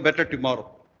your better tomorrow.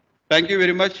 Thank you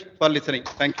very much for listening.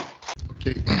 Thank you.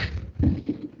 Okay.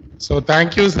 So thank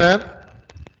you, sir.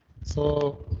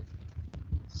 So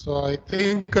I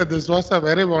think this was a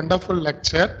very wonderful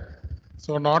lecture.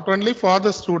 So not only for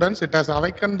the students, it has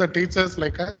awakened the teachers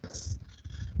like us.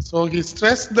 So he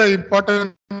stressed the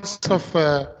importance of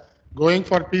going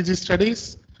for PG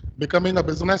studies, becoming a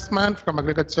businessman from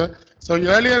agriculture. So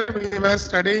earlier we were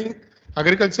studying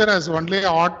agriculture as only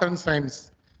art and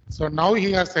science. So now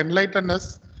he has enlightened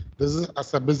us this is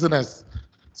as a business.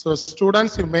 So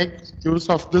students, you make use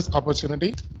of this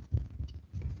opportunity.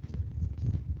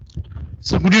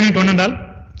 So good evening to one and all.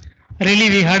 Really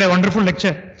we had a wonderful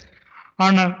lecture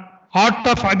on art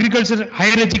of agriculture,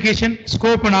 higher education,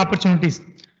 scope and opportunities.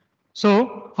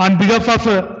 So on behalf of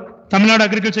Tamil Nadu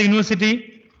Agriculture University,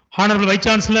 Honorable Vice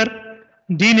Chancellor,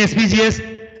 Dean SPGS,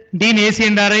 Dean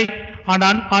ACNRI, and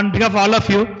on behalf of all of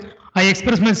you, I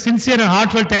express my sincere and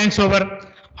heartfelt thanks to our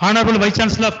Honorable Vice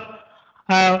Chancellor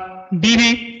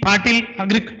DY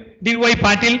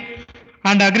Patil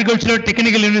and Agricultural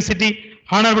Technical University,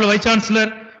 Honorable Vice Chancellor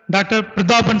Dr.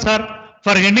 Prathapan sir,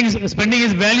 for spending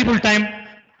his valuable time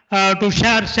to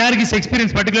share his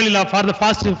experience, particularly for the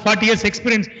past 40 years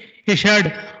experience he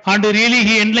shared, and really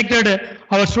he enlightened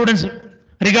our students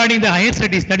regarding the higher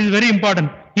studies. That is very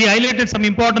important. He highlighted some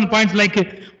important points like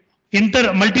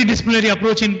multidisciplinary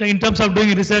approach in terms of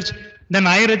doing research, then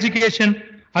higher education,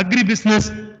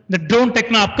 agri-business, the drone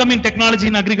upcoming technology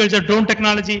in agriculture, drone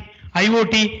technology,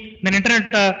 IoT, then internet,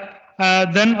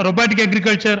 then robotic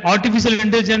agriculture, artificial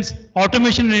intelligence,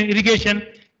 automation in irrigation,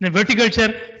 then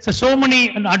verticulture. So many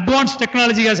advanced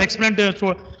technology has explained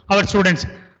to our students.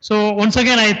 So once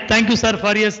again, I thank you, sir,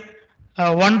 for your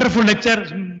wonderful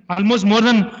lecture, almost more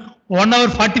than 1 hour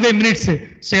 45 minutes.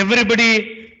 So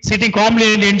everybody sitting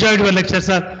calmly and enjoyed your lecture,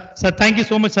 sir. So thank you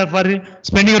so much, sir, for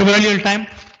spending your valuable time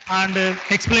and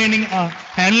explaining,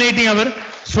 enlightening our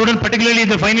students, particularly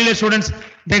the final year students.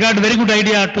 They got a very good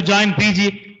idea to join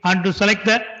PG and to select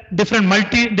the different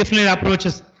multidisciplinary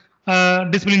approaches,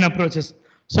 discipline approaches.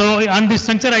 So on this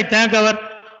juncture, I thank our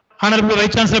Honorable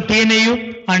Vice Chancellor of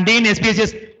TNAU and Dean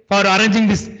SPHS for arranging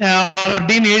this,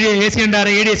 Dean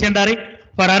ADAC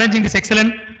for arranging this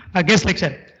excellent guest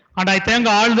lecture. And I thank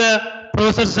all the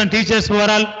professors and teachers who are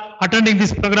all attending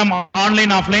this program online,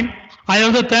 offline. I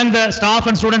also thank the staff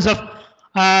and students of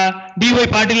D.Y.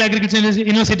 Patil Agriculture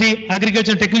University,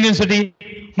 Agriculture and Technical University,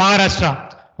 Maharashtra,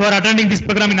 who are attending this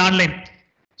program in online.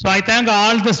 So I thank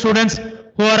all the students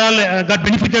who are all got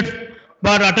benefited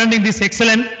by attending this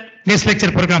excellent guest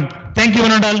lecture program. Thank you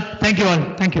one and all. Thank you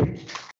all. Thank you.